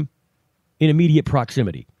harm in immediate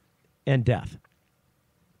proximity and death.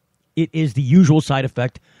 It is the usual side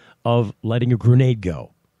effect of letting a grenade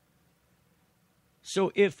go.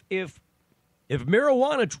 So if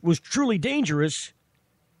marijuana was truly dangerous,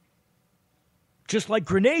 just like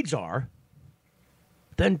grenades are,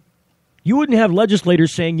 then you wouldn't have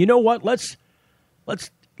legislators saying, you know what, let's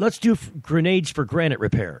do grenades for granite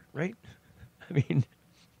repair, right? I mean,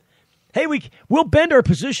 hey, we'll bend our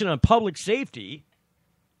position on public safety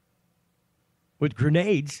with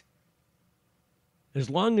grenades as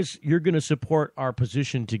long as you're going to support our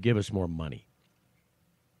position to give us more money.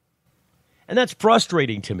 And that's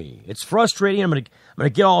frustrating to me. It's frustrating. I'm going to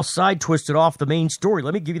get all side twisted off the main story.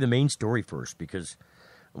 Let me give you the main story first, because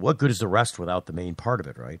what good is the rest without the main part of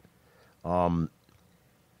it, right?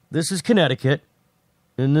 This is Conneticut,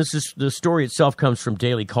 and the story itself comes from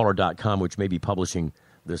dailycaller.com, which may be publishing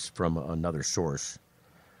this from another source.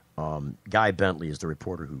 Guy Bentley is the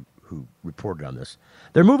reporter who reported on this.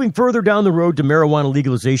 They're moving further down the road to marijuana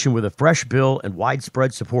legalization with a fresh bill and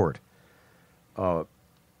widespread support.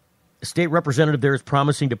 A state representative there is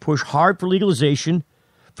promising to push hard for legalization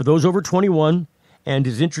for those over 21 and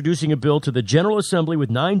is introducing a bill to the General Assembly with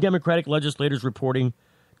 9 Democratic legislators reporting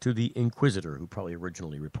to the Inquisitor, who probably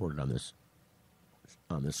originally reported on this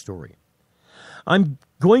story. I'm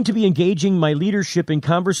going to be engaging my leadership in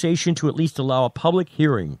conversation to at least allow a public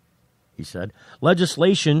hearing, he said.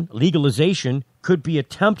 Legalization, could be a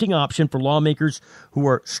tempting option for lawmakers who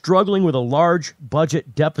are struggling with a large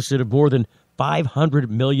budget deficit of more than $500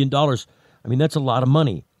 million. I mean, that's a lot of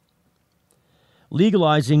money.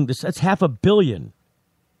 Legalizing this, that's $500 million.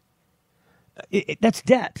 That's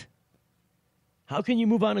debt. How can you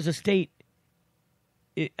move on as a state?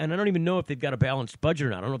 And I don't even know if they've got a balanced budget or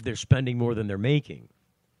not. I don't know if they're spending more than they're making.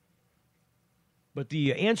 But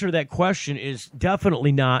the answer to that question is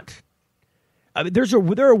definitely not. I mean,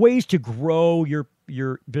 there are ways to grow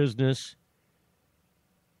your business.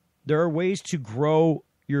 There are ways to grow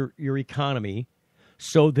your economy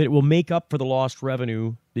so that it will make up for the lost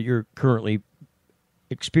revenue that you're currently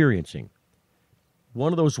experiencing.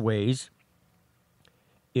 One of those ways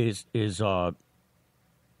is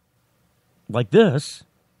like this,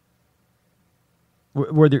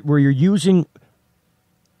 where you're using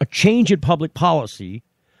a change in public policy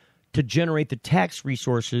to generate the tax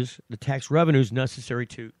resources, the tax revenues necessary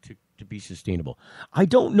to be sustainable. I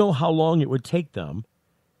don't know how long it would take them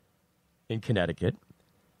in Connecticut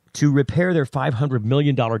to repair their $500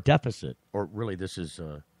 million deficit. Or really, this is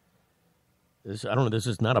I don't know. This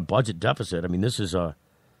is not a budget deficit. I mean, this is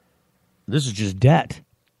just debt.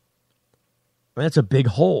 I mean, that's a big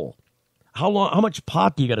hole. How much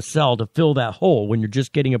pot do you got to sell to fill that hole when you're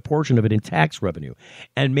just getting a portion of it in tax revenue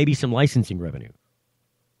and maybe some licensing revenue?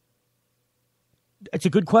 It's a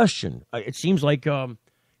good question. It seems like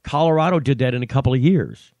Colorado did that in a couple of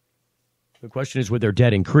years. The question is, would their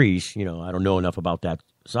debt increase? I don't know enough about that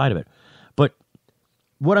side of it. But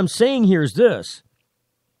what I'm saying here is this.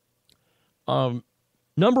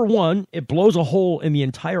 Number one, it blows a hole in the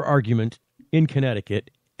entire argument in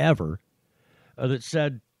Connecticut ever that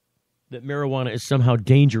said that marijuana is somehow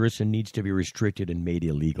dangerous and needs to be restricted and made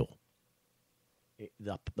illegal.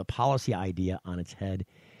 The policy idea on its head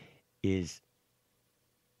is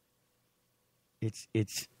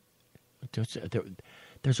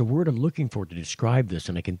there's a word I'm looking for to describe this,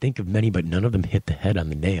 and I can think of many, but none of them hit the head on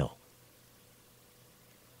the nail.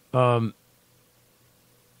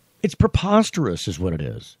 It's preposterous is what it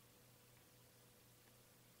is.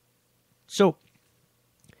 So,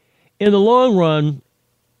 in the long run,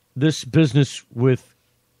 this business with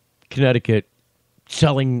Connecticut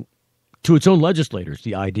selling to its own legislators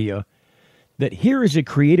the idea that here is a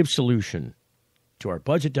creative solution to our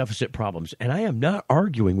budget deficit problems, and I am not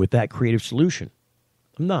arguing with that creative solution.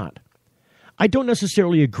 I'm not. I don't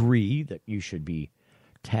necessarily agree that you should be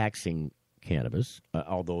taxing cannabis,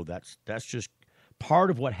 although that's just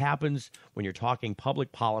part of what happens when you're talking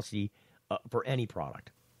public policy for any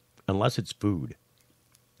product, unless it's food.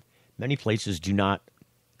 Many places do not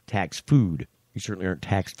tax food. You certainly aren't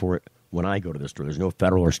taxed for it when I go to the store. There's no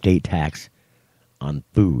federal or state tax on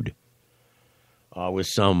food, with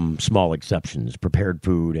some small exceptions. Prepared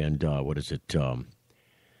food and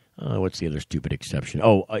what's the other stupid exception?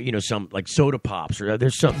 Some like soda pops. Or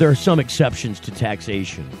there are some exceptions to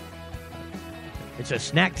taxation. It's a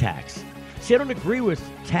snack tax. See, I don't agree with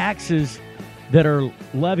taxes that are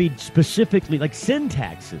levied specifically, like sin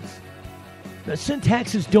taxes. Now, sin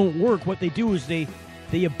taxes don't work. What they do is they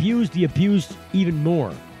abuse the abused even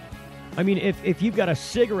more. I mean, if you've got a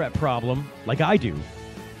cigarette problem, like I do,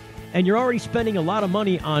 and you're already spending a lot of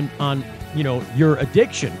money on your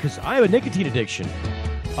addiction, because I have a nicotine addiction,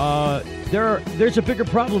 there's a bigger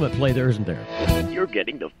problem at play there, isn't there? You're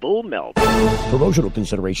getting the full melt. Promotional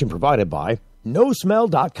consideration provided by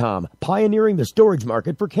NoSmell.com, pioneering the storage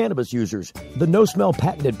market for cannabis users. The NoSmell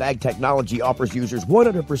patented bag technology offers users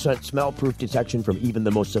 100% smell-proof detection from even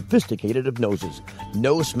the most sophisticated of noses.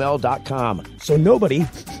 NoSmell.com, so nobody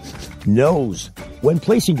knows. When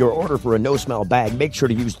placing your order for a NoSmell bag, make sure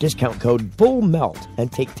to use discount code FULLMELT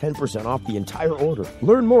and take 10% off the entire order.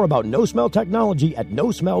 Learn more about NoSmell technology at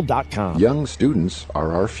NoSmell.com. Young students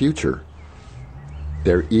are our future.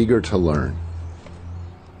 They're eager to learn,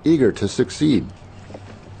 eager to succeed,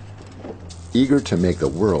 eager to make the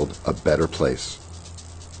world a better place.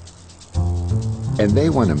 And they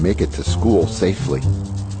want to make it to school safely.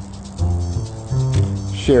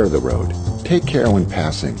 Share the road, take care when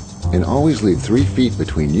passing, and always leave 3 feet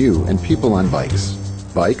between you and people on bikes.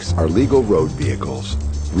 Bikes are legal road vehicles.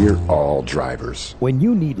 We're all drivers. When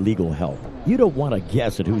you need legal help, you don't want to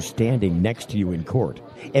guess at who's standing next to you in court.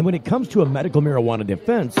 And when it comes to a medical marijuana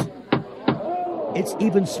defense, It's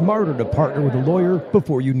even smarter to partner with a lawyer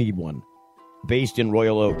before you need one. Based in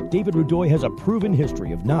Royal Oak, David Rudoy has a proven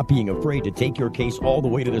history of not being afraid to take your case all the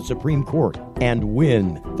way to the Supreme Court and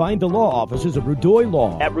win. Find the law offices of Rudoy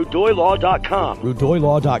Law at RudoyLaw.com.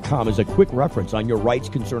 RudoyLaw.com is a quick reference on your rights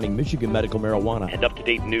concerning Michigan medical marijuana and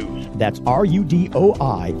up-to-date news. That's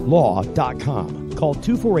RUDOI Law.com. Call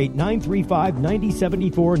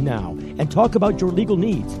 248-935-9074 now and talk about your legal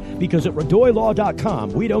needs, because at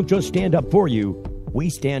RudoyLaw.com, we don't just stand up for you, we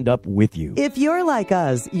stand up with you. If you're like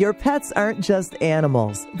us, your pets aren't just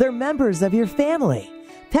animals. They're members of your family.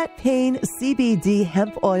 Pet Pain CBD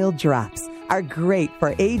hemp oil drops are great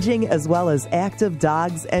for aging as well as active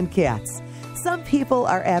dogs and cats. Some people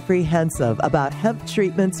are apprehensive about hemp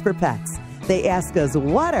treatments for pets. They ask us,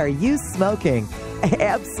 what are you smoking?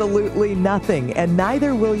 Absolutely nothing, and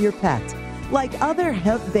neither will your pet. Like other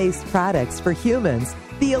hemp-based products for humans,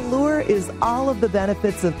 the allure is all of the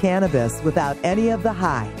benefits of cannabis without any of the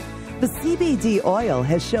high. The CBD oil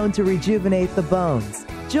has shown to rejuvenate the bones,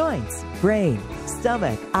 joints, brain,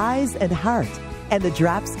 stomach, eyes, and heart. And the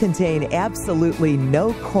drops contain absolutely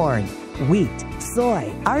no corn, wheat,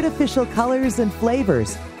 soy, artificial colors and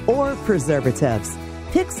flavors, or preservatives.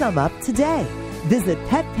 Pick some up today. Visit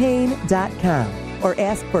petpain.com or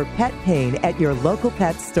ask for Pet Pain at your local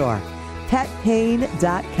pet store.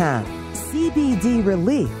 Petpain.com. CBD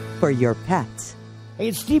relief for your pet. Hey,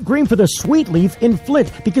 it's Steve Green for the Sweet Leaf in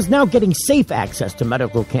Flint, because now getting safe access to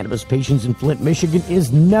medical cannabis patients in Flint, Michigan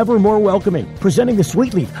is never more welcoming. Presenting the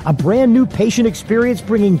Sweet Leaf, a brand new patient experience,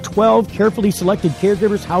 bringing 12 carefully selected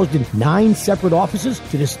caregivers housed in 9 separate offices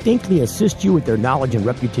to distinctly assist you with their knowledge and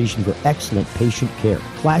reputation for excellent patient care.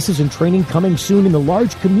 Classes and training coming soon in the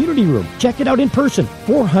large community room. Check it out in person,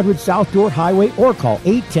 400 South Door Highway, or call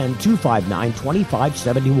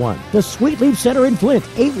 810-259-2571. The Sweet Leaf Center in Flint,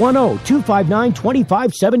 810-259-2571.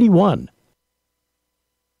 571.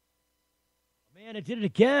 Man, it did it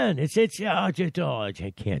again. I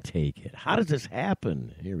can't take it. How does this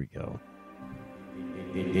happen? Here we go.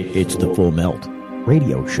 It's the Full Melt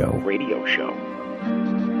Radio Show. Radio Show.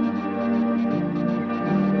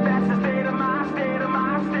 That's the state of my head.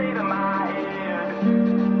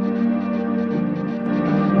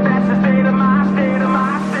 That's the state of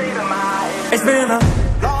my head. It's been a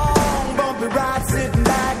long, bumpy ride sitting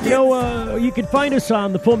back. You can find us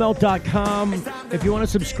on thefullmelt.com. If you want to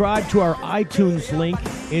subscribe to our iTunes link,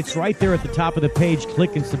 it's right there at the top of the page.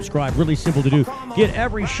 Click and subscribe. Really simple to do. Get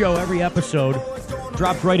every show, every episode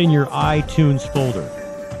dropped right in your iTunes folder.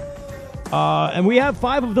 And we have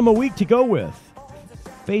 5 of them a week to go with.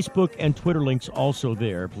 Facebook and Twitter links also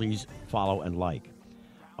there. Please follow and like.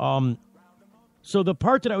 So the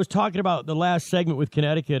part that I was talking about, the last segment with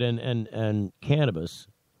Conneticut and cannabis,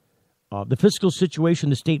 the fiscal situation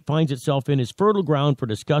the state finds itself in is fertile ground for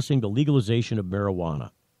discussing the legalization of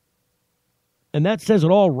marijuana. And that says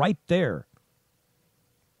it all right there.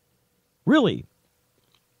 Really.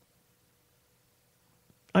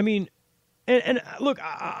 I mean, and look,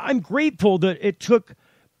 I'm grateful that it took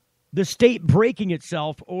the state breaking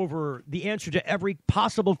itself over the answer to every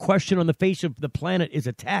possible question on the face of the planet is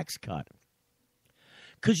a tax cut.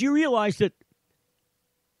 Because you realize that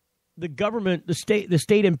the government, the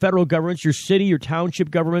state and federal governments, your city, your township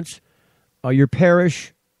governments, your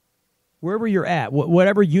parish, wherever you're at,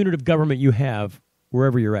 whatever unit of government you have,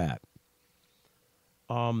 wherever you're at.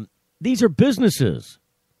 These are businesses.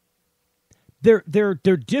 They're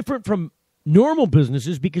different from normal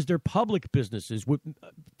businesses because they're public businesses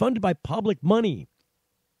funded by public money.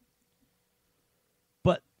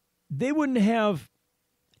 But they wouldn't have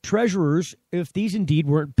treasurers if these indeed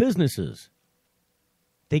weren't businesses.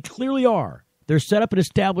 They clearly are. They're set up and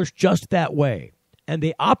established just that way, and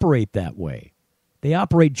they operate that way. They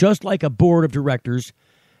operate just like a board of directors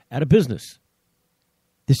at a business,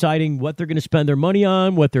 deciding what they're going to spend their money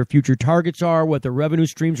on, what their future targets are, what their revenue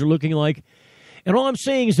streams are looking like. And all I'm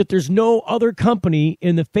saying is that there's no other company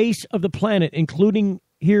in the face of the planet, including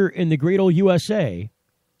here in the great old USA,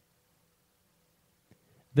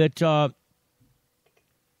 that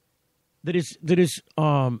is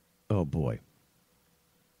oh boy.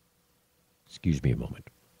 Excuse me a moment.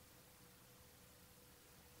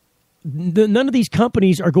 None of these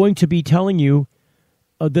companies are going to be telling you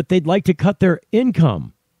that they'd like to cut their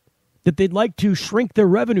income, that they'd like to shrink their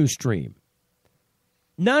revenue stream.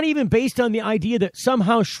 Not even based on the idea that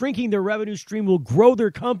somehow shrinking their revenue stream will grow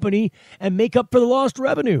their company and make up for the lost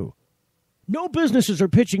revenue. No businesses are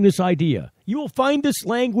pitching this idea. You will find this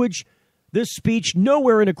language, this speech,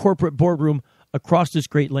 nowhere in a corporate boardroom across this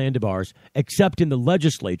great land of ours, except in the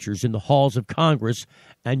legislatures, in the halls of Congress,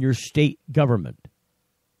 and your state government.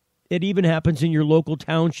 It even happens in your local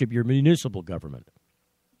township, your municipal government.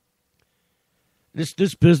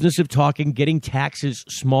 This business of getting taxes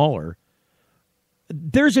smaller,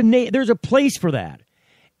 there's a place for that.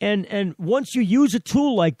 And once you use a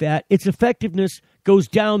tool like that, its effectiveness goes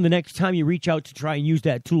down the next time you reach out to try and use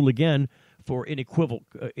that tool again for an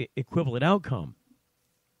equivalent outcome.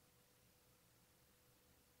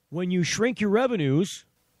 When you shrink your revenues,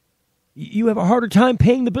 you have a harder time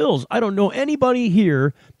paying the bills. I don't know anybody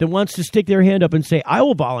here that wants to stick their hand up and say, I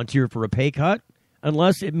will volunteer for a pay cut,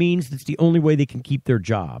 unless it means that's the only way they can keep their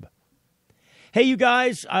job. Hey, you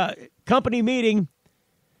guys, company meeting.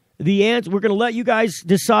 We're going to let you guys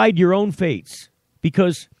decide your own fates,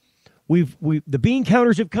 because the bean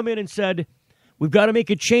counters have come in and said we've got to make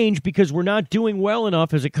a change because we're not doing well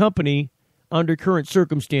enough as a company under current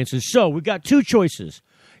circumstances. So we've got two choices.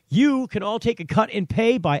 You can all take a cut in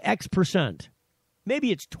pay by X%.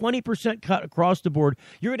 Maybe it's 20% cut across the board.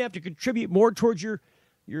 You're going to have to contribute more towards your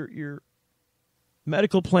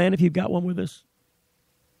medical plan if you've got one with us.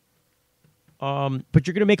 But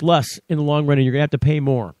you're going to make less in the long run, and you're going to have to pay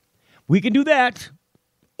more. We can do that,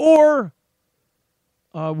 or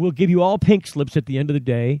we'll give you all pink slips at the end of the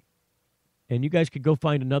day, and you guys could go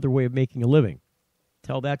find another way of making a living.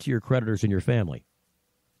 Tell that to your creditors and your family.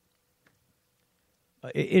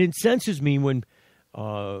 It incenses me when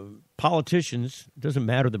politicians, it doesn't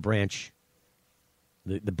matter the branch,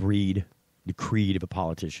 the breed, the creed of a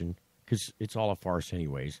politician, because it's all a farce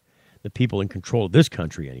anyways. The people in control of this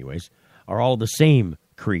country anyways are all the same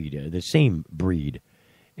creed, the same breed.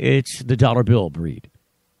 It's the dollar bill breed.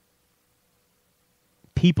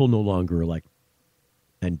 People no longer elect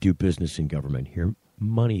and do business in government here.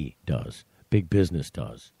 Money does. Big business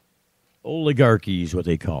does. Oligarchy is what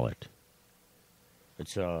they call it.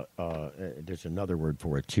 It's there's another word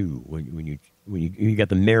for it too. When you got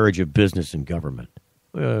the marriage of business and government.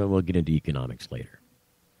 We'll get into economics later.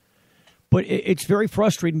 But it's very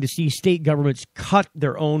frustrating to see state governments cut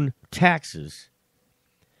their own taxes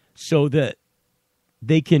so that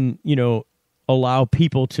they can, allow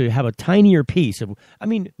people to have a tinier piece of. I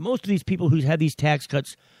mean, most of these people who've had these tax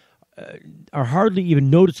cuts are hardly even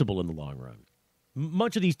noticeable in the long run.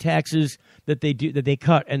 Much of these taxes that they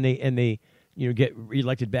cut and they get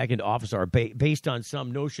reelected back into office are based on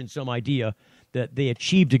some notion, some idea that they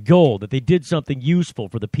achieved a goal, that they did something useful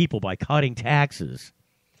for the people by cutting taxes.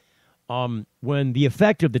 When the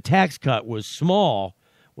effect of the tax cut was small,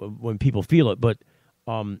 when people feel it, but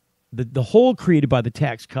the hole created by the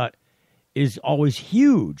tax cut is always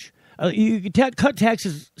huge. You can cut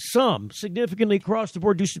taxes significantly across the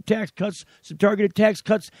board, do some tax cuts, some targeted tax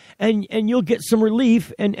cuts, and you'll get some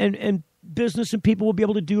relief, and business and people will be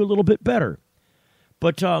able to do a little bit better.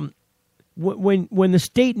 But when the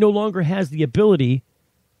state no longer has the ability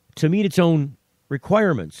to meet its own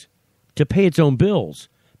requirements, to pay its own bills,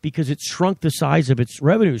 because it's shrunk the size of its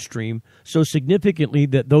revenue stream so significantly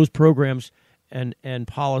that those programs and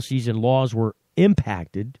policies and laws were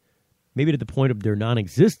impacted, maybe to the point of their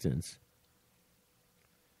non-existence,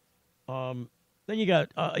 then you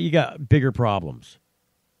got bigger problems.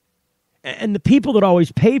 And the people that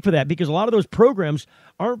always pay for that, because a lot of those programs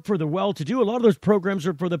aren't for the well-to-do. A lot of those programs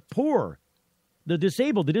are for the poor, the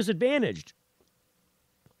disabled, the disadvantaged,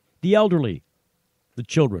 the elderly, the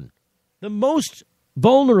children, the most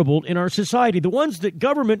vulnerable in our society, the ones that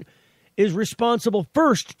government is responsible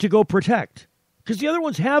first to go protect, because the other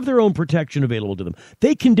ones have their own protection available to them.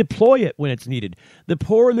 They can deploy it when it's needed. The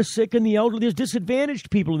poor and the sick and the elderly, there's disadvantaged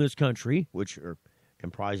people in this country, which are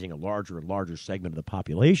comprising a larger and larger segment of the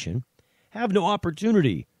population, have no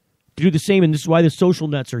opportunity to do the same, and this is why the social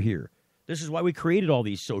nets are here. This is why we created all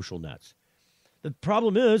these social nets. The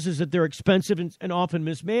problem is that they're expensive and often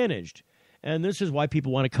mismanaged, and this is why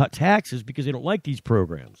people want to cut taxes, because they don't like these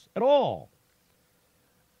programs at all.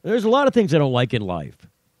 There's a lot of things I don't like in life.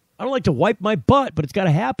 I don't like to wipe my butt, but it's got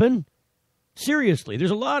to happen. Seriously,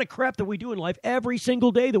 there's a lot of crap that we do in life every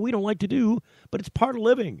single day that we don't like to do, but it's part of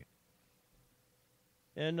living.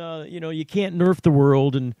 And, you can't nerf the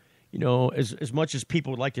world, and as much as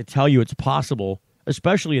people would like to tell you it's possible,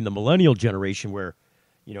 especially in the millennial generation where,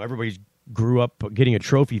 everybody's grew up getting a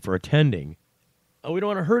trophy for attending. We don't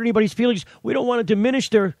want to hurt anybody's feelings. We don't want to diminish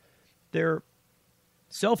their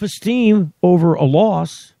self-esteem over a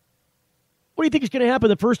loss. What do you think is going to happen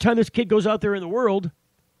the first time this kid goes out there in the world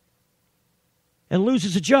and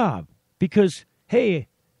loses a job? Because, hey,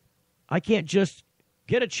 I can't just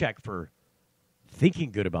get a check for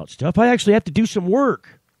thinking good about stuff. I actually have to do some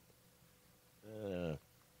work.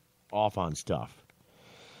 Off on stuff.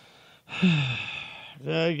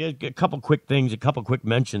 A couple quick things, a couple quick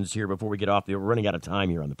mentions here before we get off. We're running out of time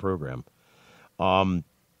here on the program.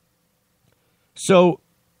 So,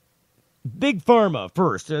 Big Pharma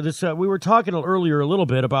first. We were talking earlier a little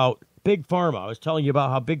bit about Big Pharma. I was telling you about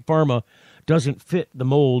how Big Pharma doesn't fit the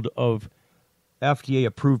mold of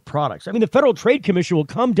FDA-approved products. I mean, the Federal Trade Commission will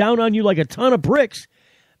come down on you like a ton of bricks,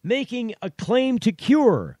 making a claim to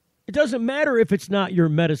cure. It doesn't matter if it's not your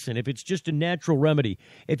medicine, if it's just a natural remedy.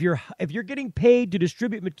 If you're getting paid to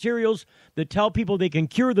distribute materials that tell people they can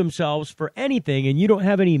cure themselves for anything and you don't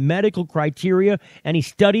have any medical criteria, any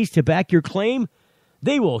studies to back your claim,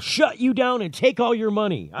 they will shut you down and take all your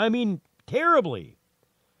money. I mean, terribly.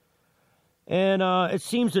 And it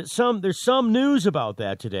seems that there's some news about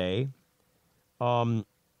that today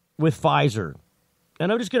with Pfizer.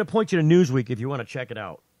 And I'm just going to point you to Newsweek if you want to check it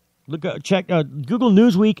out. Google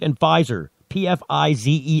Newsweek and Pfizer,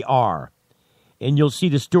 Pfizer, and you'll see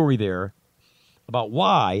the story there about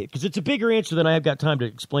why, because it's a bigger answer than I have got time to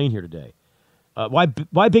explain here today. Why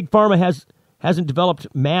Big Pharma hasn't developed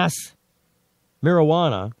mass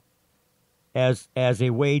marijuana as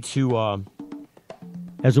a way to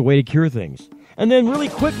cure things. And then really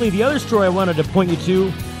quickly, the other story I wanted to point you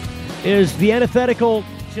to is the antithetical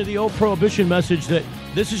to the old prohibition message that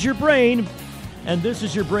this is your brain and this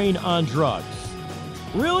is your brain on drugs.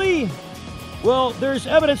 Really? Well, there's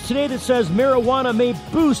evidence today that says marijuana may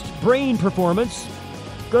boost brain performance.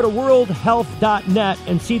 Go to worldhealth.net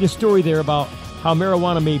and see the story there about how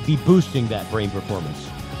marijuana may be boosting that brain performance.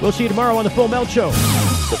 We'll see you tomorrow on The Full Melt Show.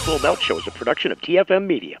 The Full Melt Show is a production of TFM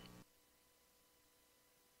Media.